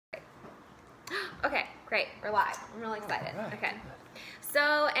Great, we're live. I'm really excited. Right. Okay.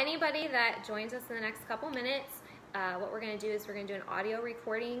 So anybody that joins us in the next couple minutes, what we're going to do is we're going to do an audio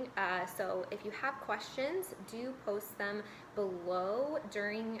recording. So if you have questions, do post them below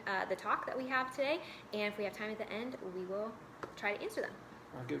during the talk that we have today. And if we have time at the end, we will try to answer them.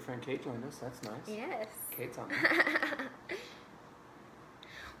 Our good friend Kate joined us. That's nice. Yes. Kate's on there.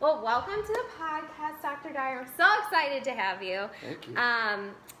 Well, welcome to the podcast, Dr. Dyer. I'm so excited to have you. Thank you.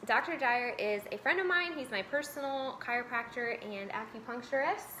 Dr. Dyer is a friend of mine. He's my personal chiropractor and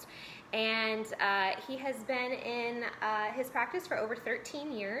acupuncturist. And he has been in his practice for over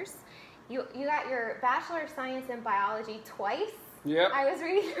 13 years. You got your Bachelor of Science in Biology twice. Yep. I was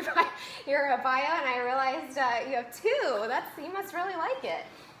reading your bio and I realized you have two. You must really like it.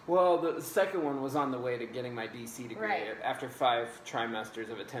 Well, the second one was on the way to getting my DC degree. Right. After 5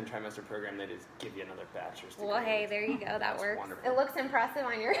 trimesters of a 10-trimester program, they just give you another bachelor's degree. Well, hey, there you go. That works. Wonderful. It looks impressive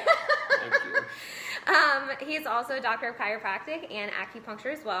on your... Thank you. He's also a doctor of chiropractic and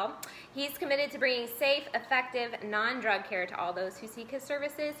acupuncture as well. He's committed to bringing safe, effective, non-drug care to all those who seek his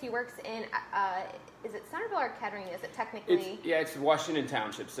services. He works in, is it Centerville or Kettering? Is it technically? It's Washington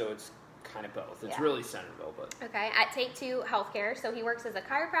Township, so it's kind of both. It's really Centerville, but... Okay, at Take Two Healthcare. So he works as a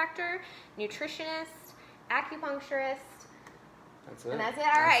chiropractor, nutritionist, acupuncturist. That's it. And that's it.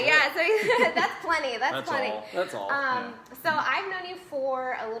 All right, yeah. So that's plenty. That's plenty. That's all. So I've known you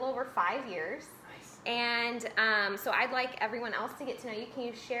for a little over 5 years. Nice. And so I'd like everyone else to get to know you. Can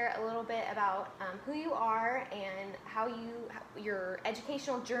you share a little bit about who you are and how your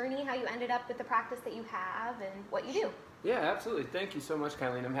educational journey, how you ended up with the practice that you have, and what you do? Yeah, absolutely. Thank you so much,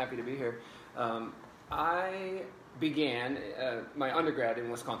 Kylene. I'm happy to be here. I began my undergrad in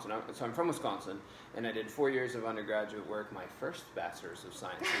Wisconsin. So I'm from Wisconsin, and I did 4 years of undergraduate work, my first Bachelor's of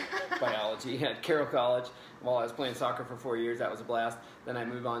Science in Biology at Carroll College. While I was playing soccer for 4 years, that was a blast. Then I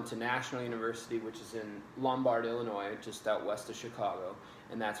moved on to National University, which is in Lombard, Illinois, just out west of Chicago.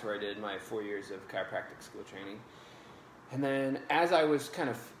 And that's where I did my 4 years of chiropractic school training. And then as I was kind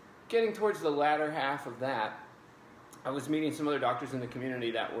of getting towards the latter half of that, I was meeting some other doctors in the community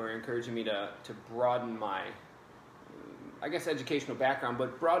that were encouraging me to broaden my, I guess, educational background,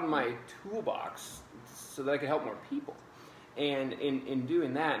 but broaden my toolbox so that I could help more people. And in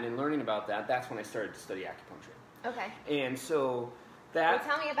doing that and in learning about that, that's when I started to study acupuncture. Okay. And so that...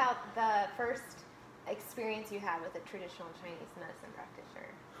 Well, tell me about the first experience you had with a traditional Chinese medicine practitioner.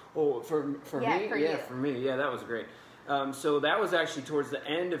 Oh, for me? For me. Yeah, that was great. So that was actually towards the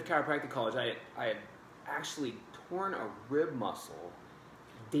end of chiropractic college. I had actually torn a rib muscle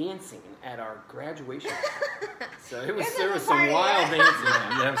dancing at our graduation. So there was some wild dancing.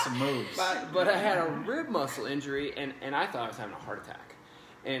 Yeah, you have some moves. But I had a rib muscle injury, and I thought I was having a heart attack.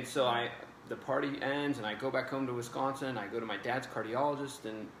 And so the party ends, and I go back home to Wisconsin. I go to my dad's cardiologist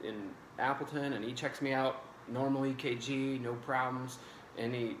in Appleton, and he checks me out, normal EKG, no problems.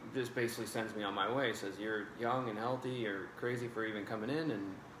 And he just basically sends me on my way. He says, you're young and healthy, you're crazy for even coming in,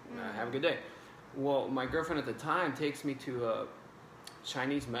 and have a good day. Well, my girlfriend at the time takes me to a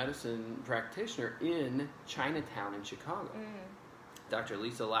Chinese medicine practitioner in Chinatown in Chicago. Dr.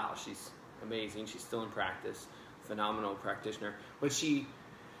 Lisa Lau. She's amazing. She's still in practice. Phenomenal practitioner. But she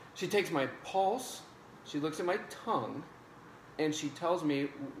takes my pulse, she looks at my tongue, and she tells me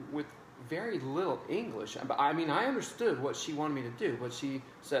with very little English. I mean, I understood what she wanted me to do, but she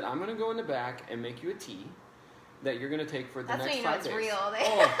said, I'm going to go in the back and make you a tea that you're going to take for the next 5 days. That's when you know it's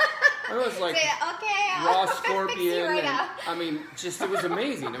real. Oh, it was like raw scorpion. Right and, I mean, it was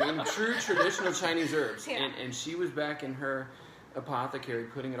amazing. I mean, true traditional Chinese herbs. Yeah. And she was back in her apothecary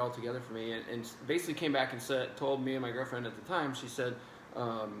putting it all together for me, and basically came back and told me and my girlfriend at the time, she said,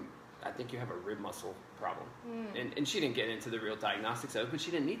 I think you have a rib muscle problem. And she didn't get into the real diagnostics of it, but she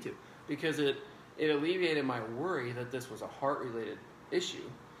didn't need to, because it alleviated my worry that this was a heart-related issue.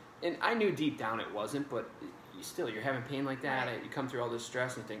 And I knew deep down it wasn't, but you're having pain like that, right. You come through all this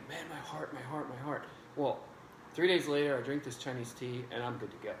stress and you think, man, my heart. Well, 3 days later, I drink this Chinese tea, and I'm good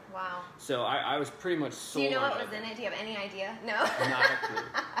to go. Wow. So I was pretty much sold. Do you know on what was in it? Do you have any idea? No. Not a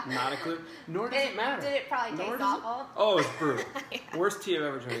clue. Not a clue. Nor does it matter. Did it probably taste awful? Oh, it's brutal. Yeah. Worst tea I've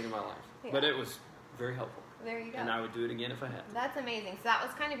ever drank in my life. Yeah. But it was very helpful. There you go. And I would do it again if I had to. That's amazing. So that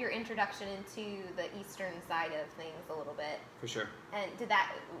was kind of your introduction into the Eastern side of things a little bit. For sure. And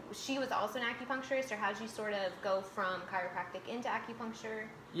she was also an acupuncturist, or how did you sort of go from chiropractic into acupuncture?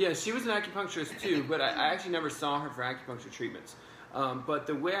 Yeah, she was an acupuncturist too, but I actually never saw her for acupuncture treatments. But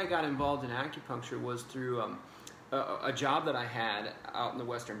the way I got involved in acupuncture was through a job that I had out in the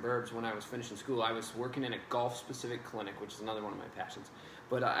Western Burbs when I was finishing school. I was working in a golf-specific clinic, which is another one of my passions.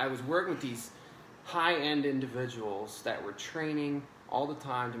 But I was working with these high-end individuals that were training all the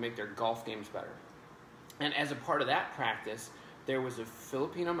time to make their golf games better. And as a part of that practice, there was a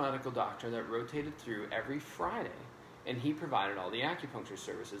Filipino medical doctor that rotated through every Friday, and he provided all the acupuncture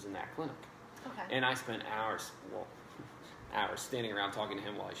services in that clinic. Okay. And I spent hours standing around talking to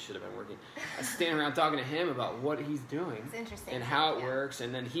him while I should have been working. I standing around talking to him about what he's doing. It's interesting. And how it works.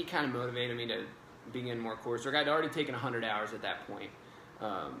 And then he kind of motivated me to begin more coursework. I'd already taken 100 hours at that point.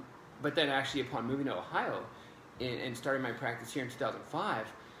 But then actually upon moving to Ohio and starting my practice here in 2005,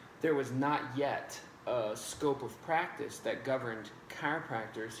 there was not yet a scope of practice that governed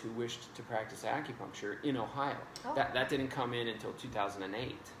chiropractors who wished to practice acupuncture in Ohio. Oh. That didn't come in until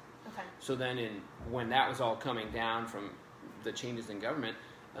 2008. Okay. So then when that was all coming down from the changes in government,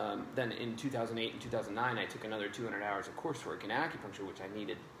 then in 2008 and 2009, I took another 200 hours of coursework in acupuncture, which I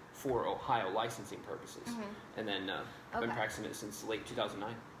needed for Ohio licensing purposes. Mm-hmm. And then I've been practicing it since late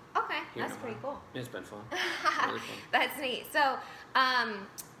 2009. Okay, that's pretty cool. It's been fun. Really fun. That's neat. So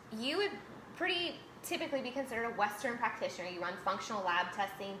you would pretty typically be considered a Western practitioner. You run functional lab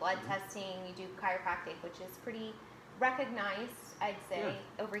testing, blood testing, you do chiropractic, which is pretty recognized, I'd say,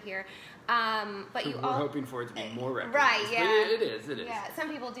 over here. But We're hoping for it to be more recognized. Right, yeah. But it is. Yeah, some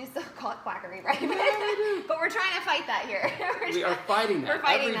people do still call it quackery, right? But we're trying to fight that here. We are fighting that. We're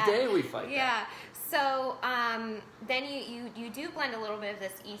fighting Every that. day we fight that. Yeah. So then you do blend a little bit of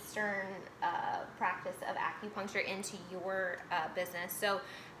this Eastern practice of acupuncture into your business. So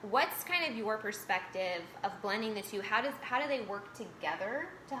what's kind of your perspective of blending the two? How do they work together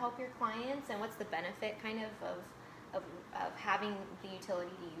to help your clients, and what's the benefit kind of having the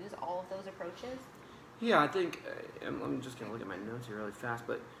utility to use all of those approaches? Yeah, I think I'm just gonna look at my notes here really fast,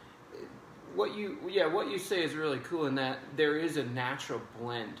 but what you say is really cool in that there is a natural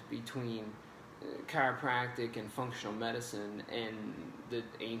blend between chiropractic and functional medicine and the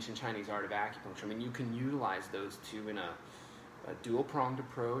ancient Chinese art of acupuncture. I mean, you can utilize those two in a dual-pronged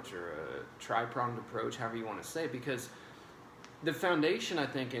approach or a tri-pronged approach, however you want to say it, because the foundation, I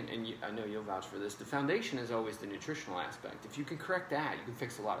think, and I know you'll vouch for this, the foundation is always the nutritional aspect. If you can correct that, you can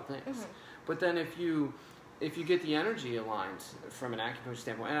fix a lot of things. Mm-hmm. But then if you get the energy aligned from an acupuncture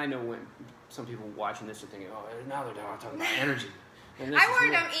standpoint, and I know when some people watching this are thinking, oh, now they're talking about energy. I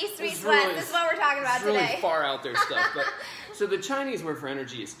warned them, east meets west. This is what we're talking about today. It's really far out there stuff. But so the Chinese word for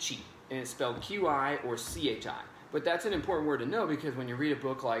energy is qi, and it's spelled Qi or Chi. But that's an important word to know, because when you read a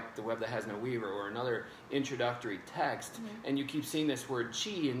book like The Web That Has No Weaver or another introductory text, and you keep seeing this word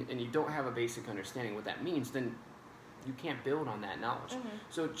qi and you don't have a basic understanding what that means, then you can't build on that knowledge.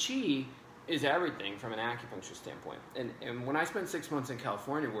 So qi is everything from an acupuncture standpoint. And when I spent 6 months in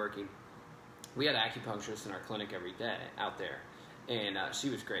California working, we had acupuncturists in our clinic every day out there. And she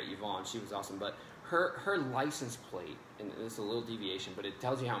was great, Yvonne. She was awesome. But her license plate, and this is a little deviation, but it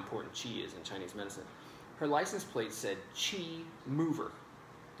tells you how important qi is in Chinese medicine. Her license plate said Qi Mover.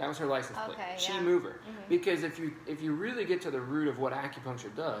 That was her license plate. Qi Mover. Because if you really get to the root of what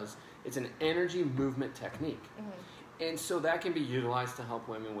acupuncture does, it's an energy movement technique. And so that can be utilized to help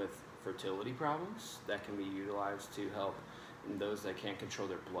women with fertility problems. That can be utilized to help those that can't control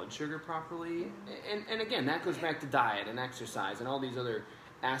their blood sugar properly. And again, that goes back to diet and exercise and all these other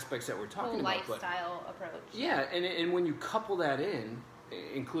aspects that we're talking about. Lifestyle approach. Yeah, and when you couple that in,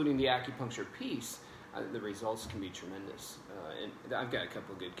 including the acupuncture piece, the results can be tremendous. And I've got a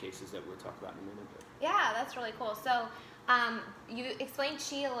couple of good cases that we'll talk about in a minute. But. Yeah, that's really cool. So you explained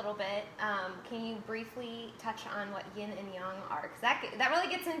qi a little bit. Can you briefly touch on what yin and yang are? Because that really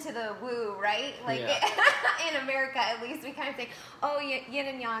gets into the woo, right? Like in America, at least, we kind of think, oh, yin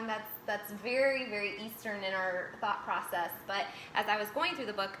and yang, that's very, very Eastern in our thought process. But as I was going through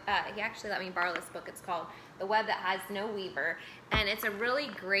the book, he actually let me borrow this book. It's called The Web That Has No Weaver. And it's a really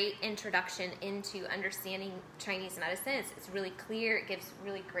great introduction into understanding Chinese medicine. It's really clear. It gives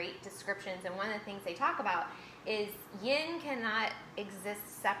really great descriptions. And one of the things they talk about is yin cannot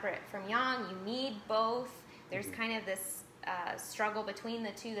exist separate from yang. You need both. There's kind of this struggle between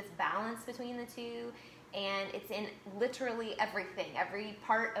the two, this balance between the two, and it's in literally everything, every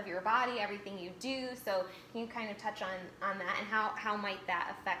part of your body, everything you do. So can you kind of touch on that, and how might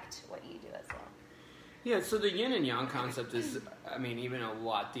that affect what you do as well? Yeah, so the yin and yang concept is, I mean, even a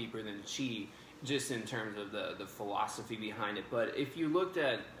lot deeper than qi, just in terms of the philosophy behind it. But if you looked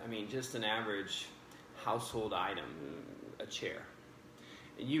at, I mean, just an average household item, a chair,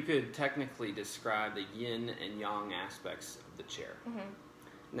 you could technically describe the yin and yang aspects of the chair.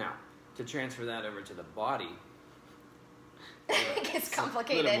 Now, to transfer that over to the body, it gets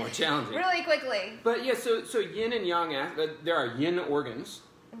complicated. A little more challenging. Really quickly. But yeah, so yin and yang, there are yin organs,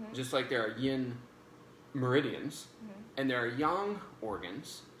 just like there are yin meridians, and there are yang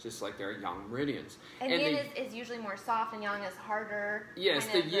organs, just like there are yang meridians. And yin is usually more soft, and yang is harder. Yes,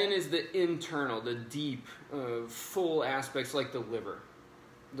 the yin is the internal, the deep, full aspects, like the liver.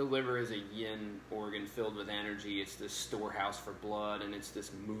 The liver is a yin organ filled with energy. It's this storehouse for blood, and it's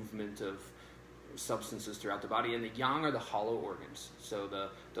this movement of substances throughout the body. And the yang are the hollow organs, so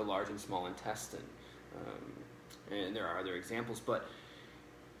the large and small intestine. And there are other examples, but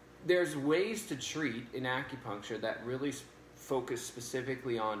there's ways to treat in acupuncture that really focus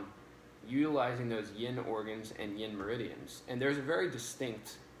specifically on utilizing those yin organs and yin meridians. And there's a very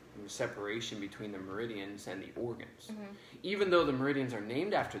distinct separation between the meridians and the organs, even though the meridians are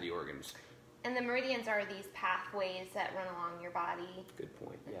named after the organs. And the meridians are these pathways that run along your body. Good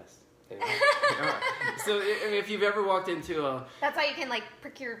point, yes. They are. So if you've ever walked into a... That's why you can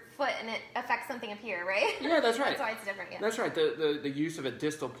prick your foot and it affects something up here, right? Yeah, that's right. That's why it's different, yeah. That's right, the use of a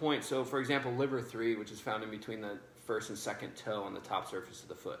distal point. So for example, liver 3, which is found in between the first and second toe on the top surface of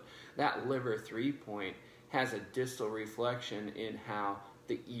the foot. That liver 3 point has a distal reflection in how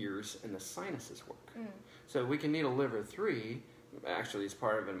the ears and the sinuses work. So we can need a liver 3, actually it's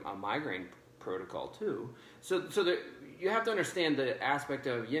part of a migraine protocol too. So you have to understand the aspect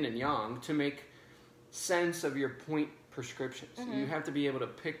of yin and yang to make sense of your point prescriptions. You have to be able to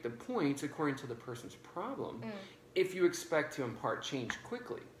pick the points according to the person's problem if you expect to impart change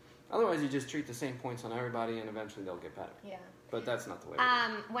quickly. Otherwise, you just treat the same points on everybody and eventually they'll get better. Yeah. But that's not the way it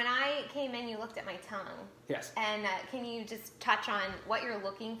is. When I came in, you looked at my tongue. Yes. And can you just touch on what you're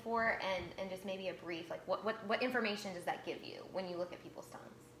looking for and just maybe a brief, what information does that give you when you look at people's tongues?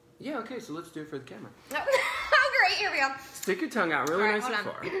 Yeah, okay, so let's do it for the camera. Oh, great, here we go. Stick your tongue out really nice and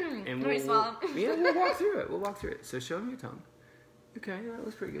far. And we'll swallow. We'll walk through it. We'll walk through it. So show me your tongue. Okay, that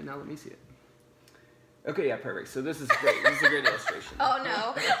looks pretty good. Now let me see it. Okay, yeah, perfect. So this is great. This is a great illustration. Oh,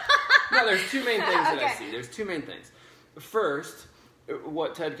 no. No, there's two main things that I see. There's two main things. First,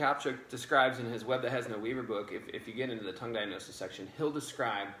 what Ted Kopchak describes in his Web That Has No Weaver book, if you get into the tongue diagnosis section, he'll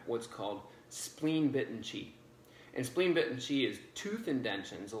describe what's called spleen-bitten chi. And spleen-bitten chi is tooth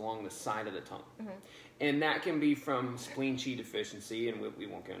indentions along the side of the tongue. And that can be from spleen chi deficiency, and we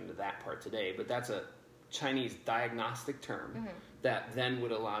won't get into that part today, but that's a Chinese diagnostic term that then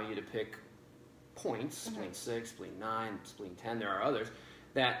would allow you to pick points, spleen 6, spleen 9, spleen 10, there are others,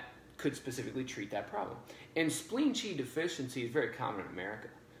 that could specifically treat that problem. And spleen chi deficiency is very common in America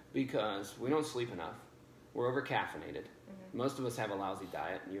because we don't sleep enough, we're over-caffeinated, most of us have a lousy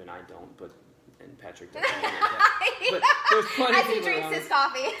diet, you and I don't, and Patrick doesn't like that. But there's plenty of people drinks his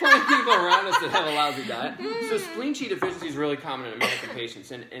coffee. Plenty of people around us that have a lousy diet. So spleen chi deficiency is really common in American patients,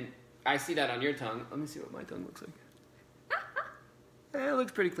 and I see that on your tongue. Let me see what my tongue looks like. It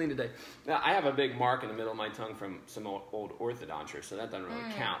looks pretty clean today. Now, I have a big mark in the middle of my tongue from some old orthodonture, so that doesn't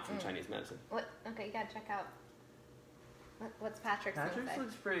really count from Chinese medicine. Okay, you gotta check out. What's Patrick's? Patrick's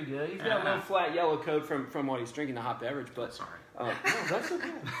looks pretty good. He's got a little flat yellow coat from what he's drinking, the hot beverage, but... Sorry. No, that's okay.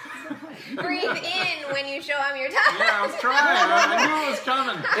 Breathe in when you show him your tongue. Yeah, I was trying. I knew it was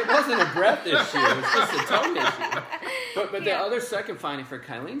coming. It wasn't a breath issue. It's just a tongue issue. But the other second finding for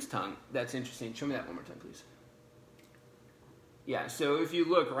Kylene's tongue that's interesting. Show me that one more time, please. Yeah, so if you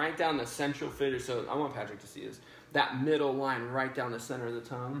look right down the central fissure, so I want Patrick to see this, that middle line right down the center of the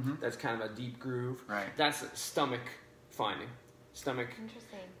tongue, that's kind of a deep groove. Right. That's a stomach finding. Stomach.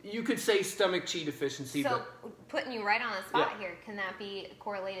 Interesting. You could say stomach chi deficiency. So putting you right on the spot here, can that be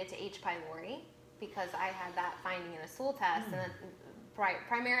correlated to H. pylori? Because I had that finding in a stool test, and then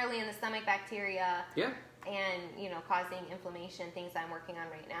primarily in the stomach bacteria. Yeah. And, causing inflammation, things I'm working on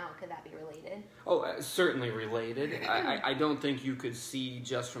right now. Could that be related? Oh, certainly related. I don't think you could see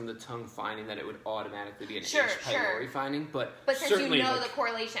just from the tongue finding that it would automatically be an H. pylori finding, but since certainly you know the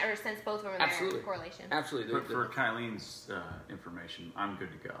correlation, or since both of them are there, correlation. Absolutely. For Kylene's information, I'm good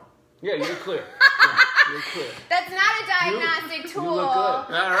to go. Yeah, you're clear. You're clear. That's not a diagnostic tool. You look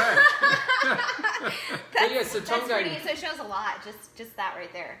good. All right. So tongue diagnosis. So it shows a lot, just that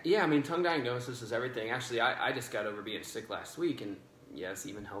right there. Yeah, I mean, tongue diagnosis is everything. Actually, I just got over being sick last week, and yes,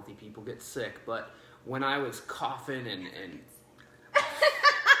 even healthy people get sick. But when I was coughing and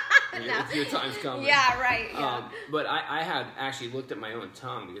your time's coming. Yeah, right. Yeah. But I had actually looked at my own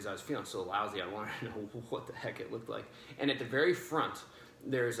tongue because I was feeling so lousy. I wanted to know what the heck it looked like. And at the very front,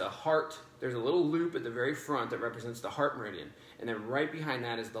 there's a heart. There's a little loop at the very front that represents the heart meridian. And then right behind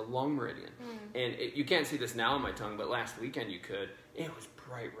that is the lung meridian. And you can't see this now on my tongue, but last weekend you could. It was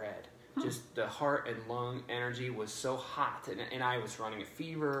bright red. Just the heart and lung energy was so hot. And I was running a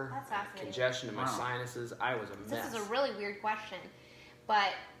fever, congestion in my sinuses. I was a mess. This is a really weird question. But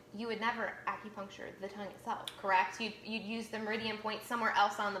you would never acupuncture the tongue itself, correct? You'd use the meridian point somewhere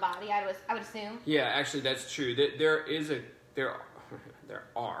else on the body, I would assume. Yeah, actually, that's true. There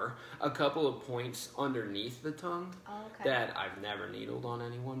are a couple of points underneath the tongue that I've never needled on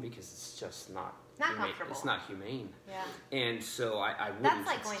anyone because it's just not comfortable. It's not humane. Yeah. And so I wouldn't. That's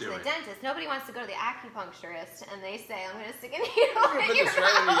like going to the dentist. Nobody wants to go to the acupuncturist and they say, "I'm going to stick a needle in put your this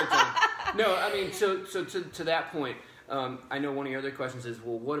right under your tongue." No, I mean, so to that point, I know one of your other questions is,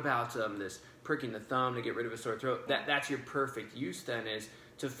 well, what about this pricking the thumb to get rid of a sore throat? That's your perfect use then, is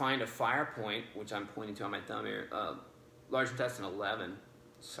to find a fire point, which I'm pointing to on my thumb here, large intestine 11.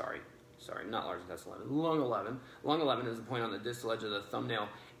 Sorry, not large intestine 11. Lung 11. Lung 11 is the point on the distal edge of the thumbnail.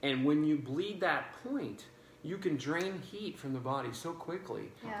 And when you bleed that point, you can drain heat from the body so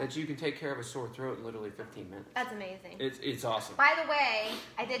quickly that you can take care of a sore throat in literally 15 minutes. That's amazing. It's awesome. By the way,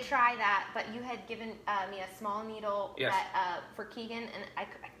 I did try that, but you had given me a small needle for Keegan, and I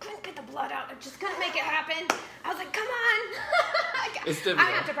couldn't get the blood out. I just couldn't make it happen. I was like, come on. It's difficult. I'm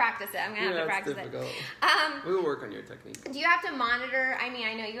going to have to practice it. I'm going to have to practice difficult. it. We'll work on your technique. Do you have to monitor? I mean,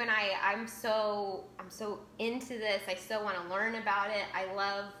 I know you and I'm so into this. I so want to learn about it. I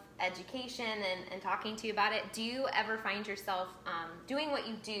love education and talking to you about it. Do you ever find yourself doing what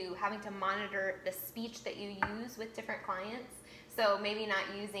you do, having to monitor the speech that you use with different clients? So maybe not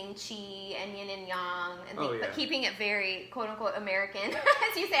using chi and yin and yang, and but keeping it very quote unquote American.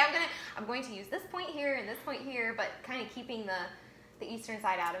 As you say, I'm going to use this point here and this point here, but kind of keeping the eastern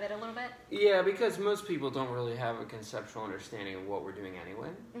side out of it a little bit. Yeah, because most people don't really have a conceptual understanding of what we're doing anyway.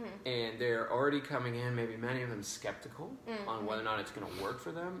 Mm-hmm. And they're already coming in, maybe many of them skeptical on whether or not it's going to work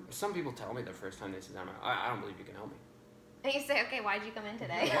for them. Some people tell me the first time they sit down, I don't believe you can help me. And you say, okay, why'd you come in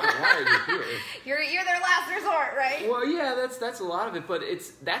today? Why are you here? You're their last resort, right? Well, yeah, that's a lot of it, but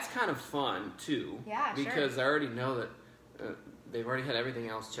that's kind of fun too. Yeah, because I already know that they've already had everything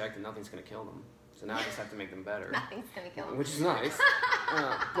else checked and nothing's going to kill them. So now I just have to make them better. Nothing's going to kill them. Which is nice.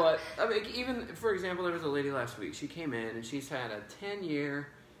 But, I mean, even, for example, there was a lady last week. She came in, and she's had a 10-year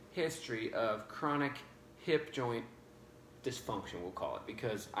history of chronic hip joint dysfunction, we'll call it,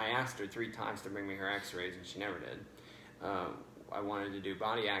 because I asked her 3 times to bring me her x-rays, and she never did. I wanted to do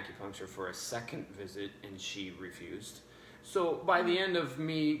body acupuncture for a second visit, and she refused. So by the end of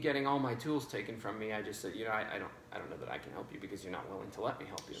me getting all my tools taken from me, I just said, I don't know that I can help you because you're not willing to let me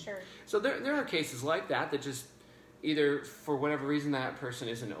help you. Sure. So there are cases like that just either for whatever reason that person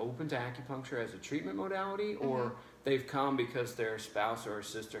isn't open to acupuncture as a treatment modality, or they've come because their spouse or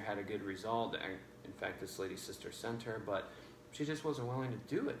sister had a good result. In fact, this lady's sister sent her, but she just wasn't willing to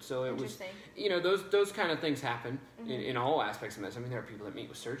do it. So it was, those kind of things happen in all aspects of medicine. I mean, there are people that meet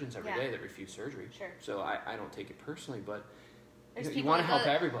with surgeons every day that refuse surgery. Sure. So I don't take it personally, but you want to help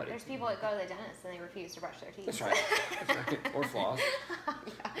everybody. There's people that go to the dentist and they refuse to brush their teeth. That's right. Or floss.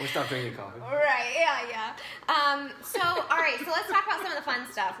 Or stop drinking coffee. Right, yeah. All right, so let's talk about some of the fun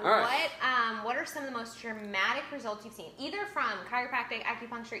stuff. All right. What are some of the most dramatic results you've seen, either from chiropractic,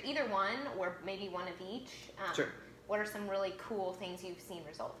 acupuncture, either one, or maybe one of each? Sure. What are some really cool things you've seen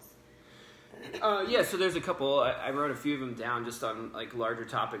results? So there's a couple. I wrote a few of them down just on like larger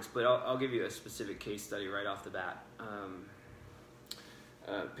topics, but I'll give you a specific case study right off the bat.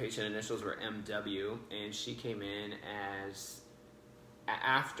 Patient initials were MW, and she came in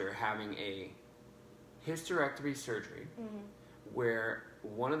after having a hysterectomy surgery where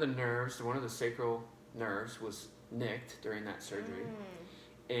one of the sacral nerves was nicked during that surgery,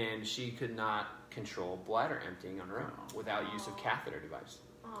 and she could not control bladder emptying on her own without use of catheter device.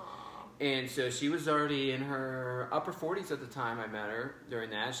 And so she was already in her upper 40s at the time I met her during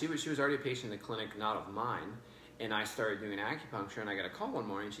that. She was already a patient in the clinic, not of mine. And I started doing acupuncture, and I got a call one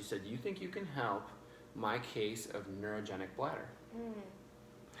morning, and she said, "Do you think you can help my case of neurogenic bladder?"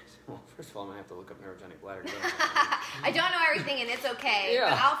 I said, well, first of all, I'm going to have to look up neurogenic bladder. I don't know everything, and it's okay,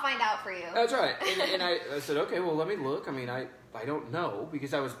 but I'll find out for you. That's right. And I said, okay, well, let me look. I mean, I don't know,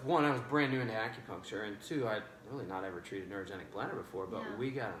 because I was brand new into acupuncture, and 2, I'd really not ever treated neurogenic bladder before, but we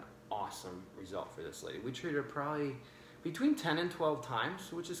got an awesome result for this lady. We treated her probably between 10 and 12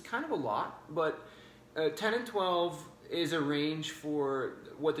 times, which is kind of a lot, but 10 and 12 is a range for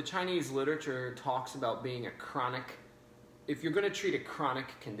what the Chinese literature talks about being a chronic. If you're going to treat a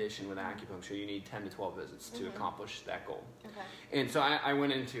chronic condition with acupuncture, you need 10 to 12 visits to accomplish that goal. Okay. And so I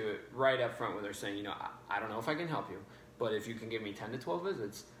went into it right up front with her saying, I don't know if I can help you, but if you can give me 10 to 12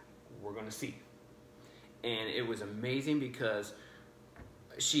 visits, we're going to see. And it was amazing because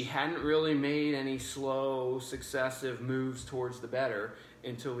she hadn't really made any slow, successive moves towards the better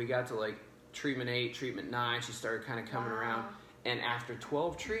until we got to like treatment 8, treatment 9, she started kind of coming around. And after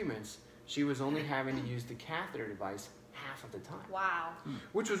 12 treatments, she was only having to use the catheter device half hours at the time. Wow.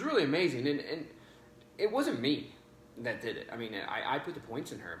 Which was really amazing. And it wasn't me that did it. I mean, I put the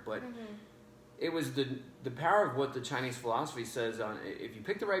points in her, but it was the power of what the Chinese philosophy says on if you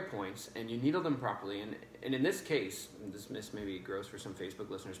pick the right points and you needle them properly, and in this case, this may be gross for some Facebook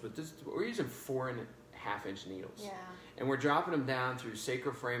listeners, but we're using 4.5-inch needles. Yeah. And we're dropping them down through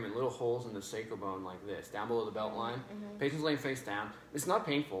sacroframe and little holes in the sacral bone like this, down below the belt line. Patient's laying face down. It's not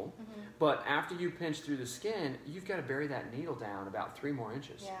painful, but after you pinch through the skin, you've got to bury that needle down about 3 more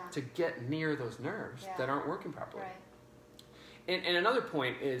inches to get near those nerves that aren't working properly. Right. And another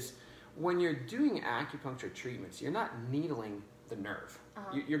point is, when you're doing acupuncture treatments, you're not needling the nerve.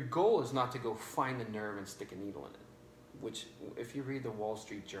 Your goal is not to go find the nerve and stick a needle in it. Which, if you read the Wall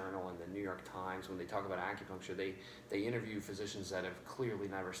Street Journal and the New York Times, when they talk about acupuncture, they interview physicians that have clearly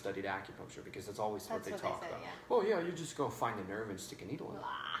never studied acupuncture, because that's always what they talk about. Oh yeah, you just go find the nerve and stick a needle in it.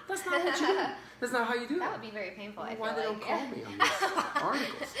 That's not what you do. That's not how you do That it. would be very painful. I Why feel they like. don't call me on these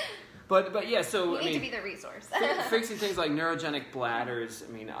articles? But yeah, so You need to be the resource. fixing things like neurogenic bladders,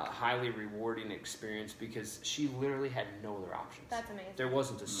 I mean, a highly rewarding experience, because she literally had no other options. That's amazing. There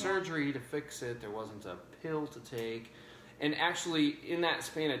wasn't a surgery to fix it. There wasn't a pill to take. And actually, in that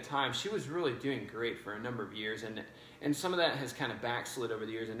span of time, she was really doing great for a number of years. And some of that has kind of backslid over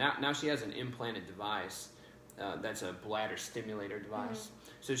the years. And now she has an implanted device that's a bladder stimulator device.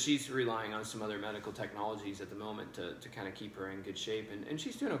 So she's relying on some other medical technologies at the moment to kind of keep her in good shape. And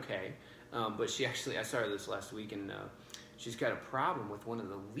she's doing okay. But she actually, I saw her this last week, and she's got a problem with one of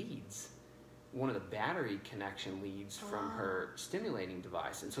the leads, one of the battery connection leads from her stimulating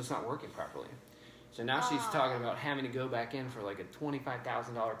device. And so it's not working properly. So now she's talking about having to go back in for like a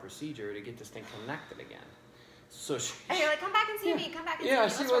 $25,000 procedure to get this thing connected again. So and you're like, come back and see me, come back and see me. yeah,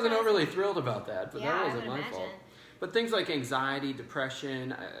 she wasn't overly thrilled about that, but that wasn't my fault. Imagine. But things like anxiety,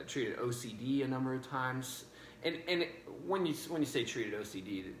 depression, I treated OCD a number of times. And when you say treated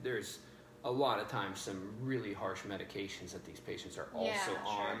OCD, there's a lot of times some really harsh medications that these patients are also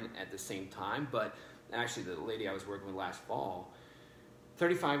on at the same time. But actually, the lady I was working with last fall,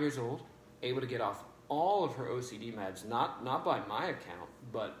 35 years old, able to get off all of her OCD meds, not by my account,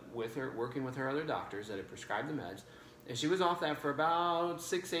 but with her, working with her other doctors that had prescribed the meds. And she was off that for about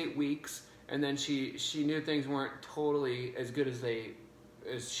 6-8 weeks, and then she knew things weren't totally as good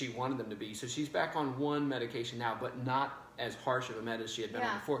as she wanted them to be. So she's back on one medication now, but not as harsh of a med as she had been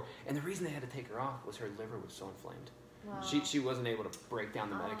on before. And the reason they had to take her off was her liver was so inflamed. Wow. She wasn't able to break down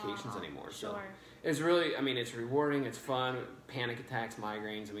the medications anymore. So it's really, I mean, it's rewarding, it's fun, panic attacks,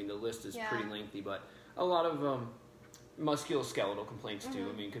 migraines. I mean, the list is pretty lengthy, but a lot of musculoskeletal complaints too.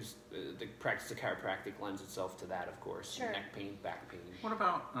 I mean, because the practice of chiropractic lends itself to that, of course. Neck pain, back pain. What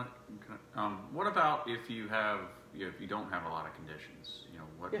about if you have, if you don't have a lot of conditions? You know,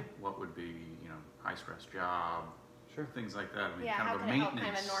 what would be, you know, high stress job? Sure. Things like that. I mean, how kind of a can it help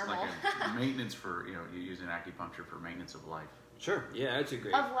maintenance, kind of normal? like a maintenance for, you know, you're using acupuncture for maintenance of life. Sure. Yeah, that's a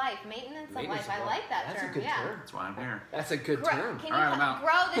great. Of life, maintenance of life. I like that term. That's a good term. That's why I'm here. That's a good term. Can you All right, I'm out.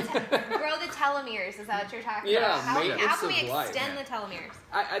 grow the telomeres? Is that what you're talking about? How can we extend the telomeres?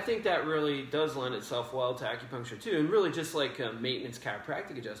 I think that really does lend itself well to acupuncture too, and really just like maintenance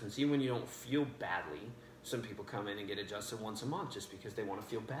chiropractic adjustments. Even when you don't feel badly, some people come in and get adjusted once a month just because they want to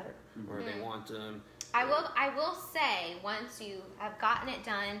feel better, or they want. I will say, once you have gotten it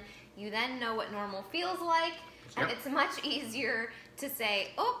done, you then know what normal feels like, and it's much easier to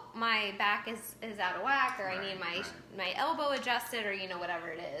say, oh, my back is out of whack, or I need my elbow adjusted, or whatever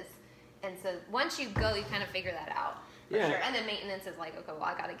it is. And so once you go, you kind of figure that out. For sure. And then maintenance is like, okay, well,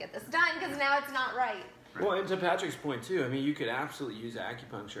 I got to get this done because now it's not right. Well, and to Patrick's point too, I mean, you could absolutely use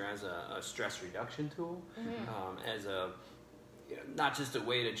acupuncture as a stress reduction tool, as not just a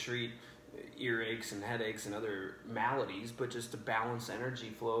way to treat earaches and headaches and other maladies, but just to balance energy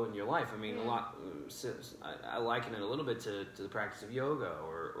flow in your life. I mean, I liken it a little bit to the practice of yoga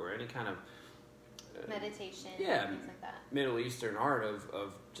or any kind of meditation, things like that. Middle Eastern art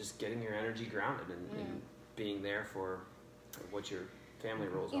of just getting your energy grounded and being there for what your family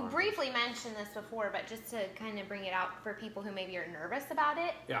rolls on. You briefly mentioned this before, but just to kind of bring it out for people who maybe are nervous about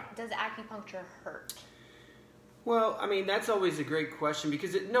it, does acupuncture hurt? Well, I mean, that's always a great question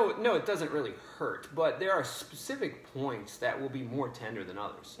because it doesn't really hurt, but there are specific points that will be more tender than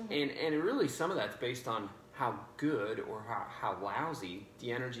others. And really some of that's based on how good or how lousy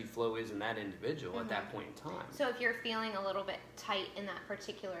the energy flow is in that individual at that point in time. So if you're feeling a little bit tight in that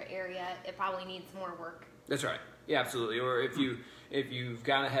particular area, it probably needs more work. That's right. Yeah, absolutely. Or if you've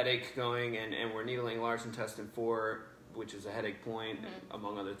got a headache going and we're needling large intestine 4, which is a headache point,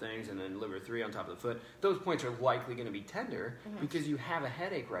 among other things, and then liver 3 on top of the foot. Those points are likely going to be tender because you have a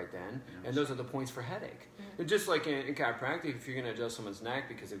headache right then, and those are the points for headache. Just like in chiropractic, if you're going to adjust someone's neck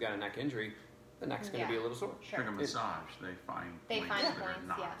because they've got a neck injury, the neck's going to be a little sore. During a massage, they find points that are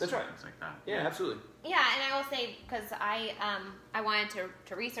knots. That's right. Things like that. Yeah, absolutely. Yeah, and I will say, because I wanted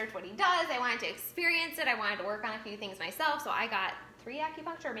to research what he does, I wanted to experience it, I wanted to work on a few things myself, so I got 3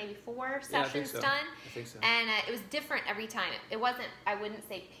 acupuncture, or maybe 4 sessions done. I think so. And it was different every time. It wasn't, I wouldn't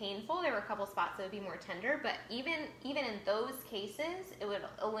say painful. There were a couple spots that would be more tender, but even in those cases, it would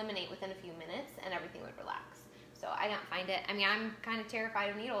eliminate within a few minutes, and everything would relax. So I don't find it. I mean, I'm kind of terrified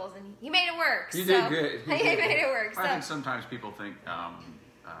of needles, and he made it work. You did good. He made it work. I think sometimes people think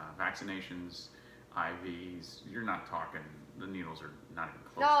vaccinations, IVs. You're not talking. The needles are not even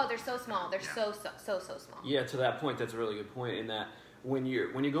close. No, they're so small. They're so small. Yeah, to that point, that's a really good point. In that when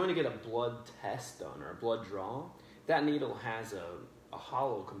you're going to get a blood test done or a blood draw, that needle has a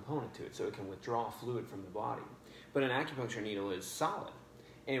hollow component to it, so it can withdraw fluid from the body. But an acupuncture needle is solid.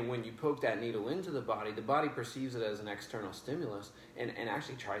 And when you poke that needle into the body perceives it as an external stimulus and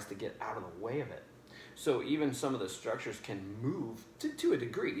actually tries to get out of the way of it. So even some of the structures can move to a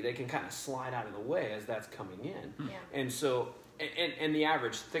degree. They can kind of slide out of the way as that's coming in. Yeah. And so, and the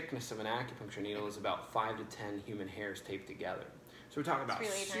average thickness of an acupuncture needle is about 5 to 10 human hairs taped together. So we're talking about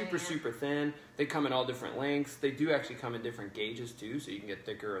really super thin. They come in all different lengths. They do actually come in different gauges too, so you can get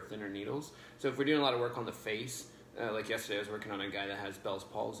thicker or thinner needles. So if we're doing a lot of work on the face, like yesterday, I was working on a guy that has Bell's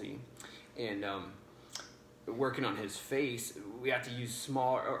palsy, and working on his face, we have to use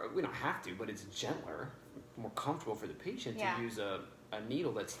smaller, or we don't have to, but it's gentler, more comfortable for the patient to use a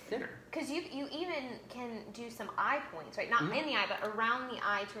needle that's thinner. Because you even can do some eye points, right? Not in the eye, but around the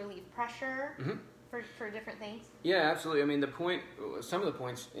eye to relieve pressure for different things. Yeah, absolutely. I mean, some of the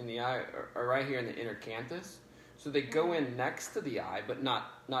points in the eye are right here in the inner canthus. So they go in next to the eye, but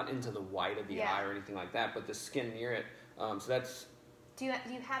not into the white of the eye or anything like that, but the skin near it. So that's... Do you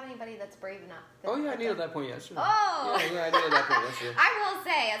have anybody that's brave enough? I needed that point yesterday. Oh! Yeah, I needed that point yesterday. I will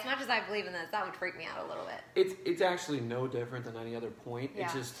say, as much as I believe in this, that would freak me out a little bit. It's actually no different than any other point. Yeah.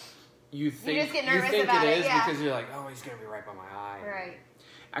 It's just, you just get nervous about it is yeah. because you're like, oh, he's going to be right by my eye. Right.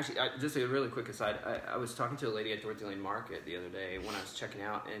 Actually, just a really quick aside, I was talking to a lady at Dorothy Lane Market the other day when I was checking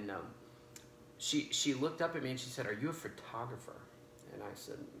out, and... She looked up at me and she said, "Are you a photographer?" And I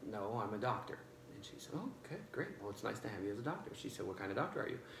said, "No, I'm a doctor." And she said, "Oh, okay, great. Well, it's nice to have you as a doctor." She said, "What kind of doctor are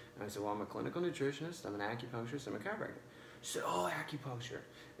you?" And I said, "Well, I'm a clinical nutritionist. I'm an acupuncturist. I'm a chiropractor." She said, "Oh, acupuncture."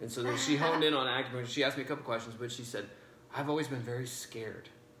 And so then she honed in on acupuncture. She asked me a couple questions, but she said, "I've always been very scared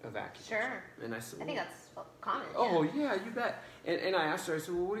of acupuncture." Sure. And I said, I think that's common. Oh, yeah, you bet. And I asked her, I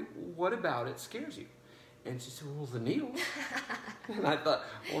said, "Well, what about it scares you?" And she said, "Well, the needles." And I thought,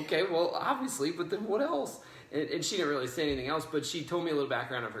 okay, well, obviously, but then what else? And she didn't really say anything else, but she told me a little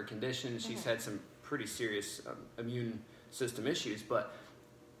background of her condition. She's had some pretty serious immune system issues, but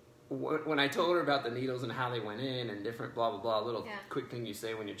when I told her about the needles and how they went in and different blah, blah, blah, little quick thing you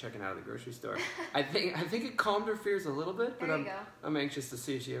say when you're checking out of the grocery store, I think it calmed her fears a little bit, but I'm anxious to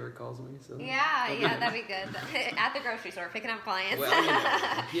see if she ever calls me. So. Yeah, that'd be good. At the grocery store, picking up clients.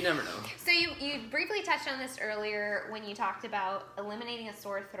 Well, you never know. So you briefly touched on this earlier when you talked about eliminating a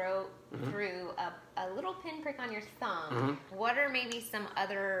sore throat through a little pinprick on your thumb. What are maybe some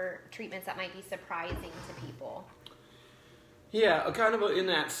other treatments that might be surprising to people? Yeah, kind of in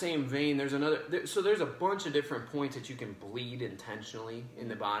that same vein, there's a bunch of different points that you can bleed intentionally in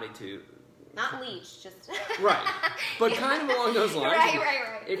the body to... Not leech, just... Right, but kind of along those lines.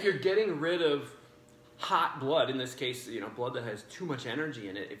 Right. If you're getting rid of hot blood, in this case, blood that has too much energy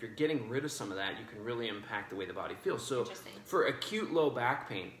in it, if you're getting rid of some of that, you can really impact the way the body feels. So for acute low back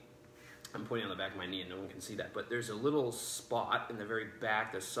pain, I'm pointing on the back of my knee and no one can see that, but there's a little spot in the very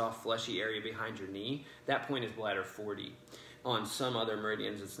back, the soft fleshy area behind your knee. That point is bladder 40. On some other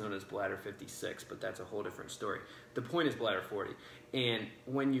meridians, it's known as bladder 56, but that's a whole different story. The point is bladder 40. And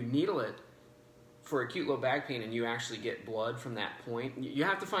when you needle it for acute low back pain and you actually get blood from that point, you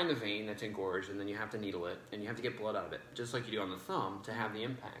have to find the vein that's engorged, and then you have to needle it, and you have to get blood out of it, just like you do on the thumb, to have the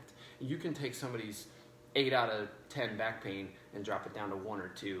impact. You can take somebody's 8 out of 10 back pain and drop it down to 1 or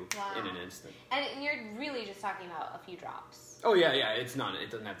 2 in an instant. And you're really just talking about a few drops. Oh yeah. It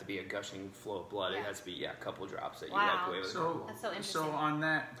doesn't have to be a gushing flow of blood. It has to be a couple drops that you wipe away with. That's so interesting. So on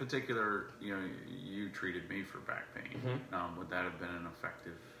that particular, you treated me for back pain. Would that have been an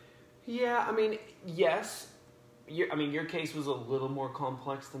effective? Yeah, I mean, yes. Your case was a little more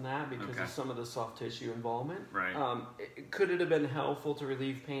complex than that because of some of the soft tissue involvement. Right. Could it have been helpful to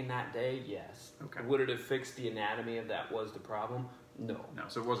relieve pain that day? Yes. Okay. Would it have fixed the anatomy if that was the problem? No. No,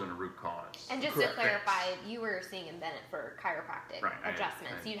 so it wasn't a root cause. And just Correct. to clarify, you were seeing in Bennett for chiropractic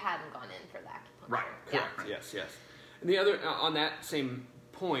adjustments. You hadn't gone in for the acupuncture. Right. Correct. Right. Yes. And the other, on that same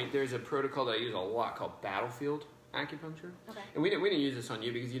point, there's a protocol that I use a lot called battlefield acupuncture. Okay. And we didn't use this on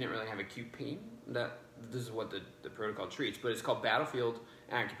you because you didn't really have acute pain. This is what the protocol treats, but it's called battlefield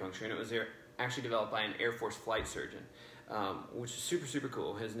acupuncture, and it was actually developed by an Air Force flight surgeon, which is super, super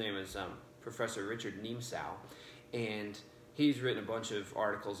cool. His name is Professor Richard Niemsau, and he's written a bunch of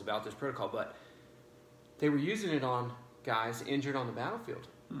articles about this protocol, but they were using it on guys injured on the battlefield,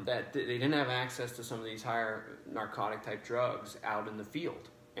 that they didn't have access to some of these higher narcotic type drugs out in the field.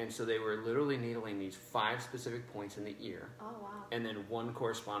 And so they were literally needling these 5 specific points in the ear. Oh, wow. And then 1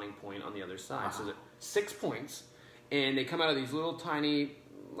 corresponding point on the other side. Wow. So that 6 points, and they come out of these little tiny,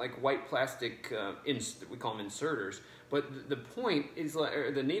 like white plastic, we call them inserters. But the point is,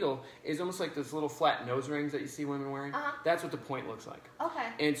 or the needle is almost like those little flat nose rings that you see women wearing. Uh-huh. That's what the point looks like. Okay.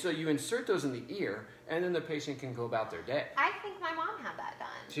 And so you insert those in the ear, and then the patient can go about their day. I think my mom had that done.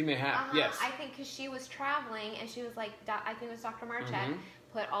 She may have, yes. I think because she was traveling and she was like, I think it was Dr. Marchek,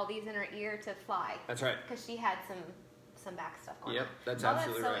 put all these in her ear to fly. That's right. Because she had some back stuff going on. Yep, that's That's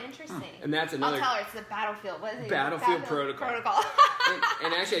absolutely so right. interesting. And that's another. I'll tell her it's the battlefield. What is it? Battlefield protocol.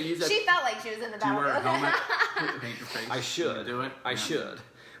 and actually, I use that. She felt like she was in the Do you wear a battlefield. helmet? Paint your face? I should. You do it? I Yeah. should.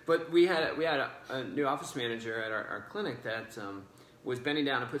 But we had a new office manager at our clinic that was bending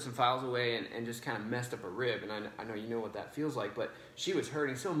down to put some files away and just kind of messed up a rib. And I know you know what that feels like, but she was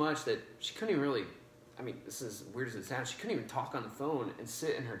hurting so much that she couldn't even really, I mean, this is weird as it sounds, she couldn't even talk on the phone and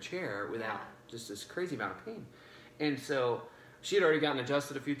sit in her chair without just this crazy amount of pain. And so she had already gotten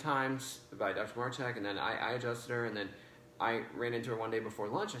adjusted a few times by Dr. Marchek, and then I adjusted her, and then I ran into her one day before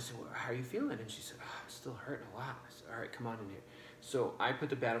lunch. I said, well, how are you feeling? And she said, oh, I'm still hurting a lot. I said, all right, come on in here. So I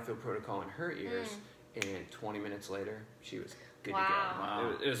put the battlefield protocol in her ears, and 20 minutes later, she was good to go.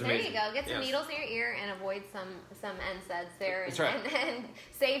 Wow. It was There amazing. you go. Get some Yes. needles in your ear and avoid some NSAIDs there. That's right. And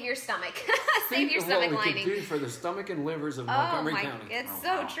save your stomach. Save Think your of stomach what we lining. could do for the stomach and livers of Oh Montgomery my, County. it's Oh,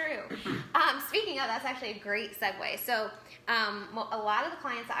 so wow. true. Speaking of, that's actually a great segue. So a lot of the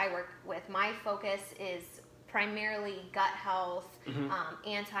clients that I work with, my focus is primarily gut health,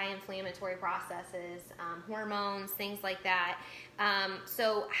 anti-inflammatory processes, hormones, things like that.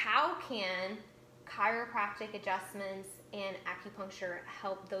 So how can chiropractic adjustments and acupuncture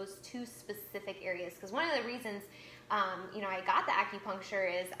help those 2 specific areas? Because one of the reasons I got the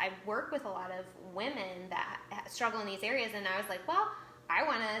acupuncture is I work with a lot of women that struggle in these areas, and I was like, well, I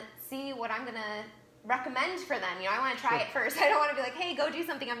want to see what I'm going to recommend for them. I want to try it first. I don't want to be like, hey, go do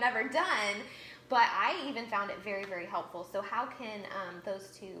something I've never done. But I even found it very, very helpful. So how can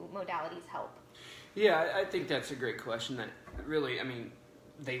those 2 modalities help? Yeah, I think that's a great question that really, I mean,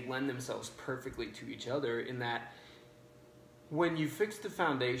 they lend themselves perfectly to each other in that when you fix the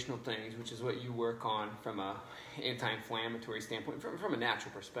foundational things, which is what you work on from a anti-inflammatory standpoint, from a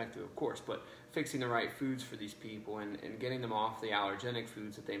natural perspective, of course, but fixing the right foods for these people and getting them off the allergenic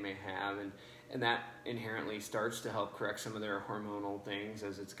foods that they may have, and that inherently starts to help correct some of their hormonal things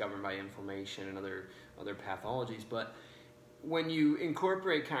as it's governed by inflammation and other pathologies. But when you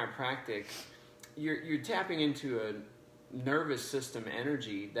incorporate chiropractic, you're tapping into a nervous system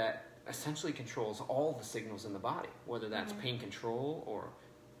energy that essentially controls all the signals in the body, whether that's pain control or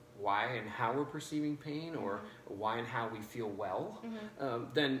why and how we're perceiving pain or why and how we feel well.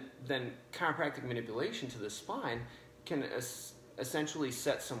 Then chiropractic manipulation to the spine can essentially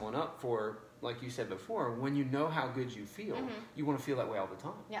set someone up for, like you said before, when you know how good you feel, you want to feel that way all the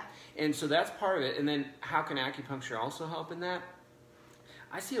time. Yeah. And so that's part of it. And then how can acupuncture also help in that?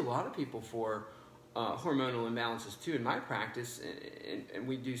 I see a lot of people for hormonal imbalances too in my practice, and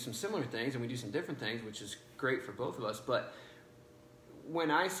we do some similar things and we do some different things, which is great for both of us. But when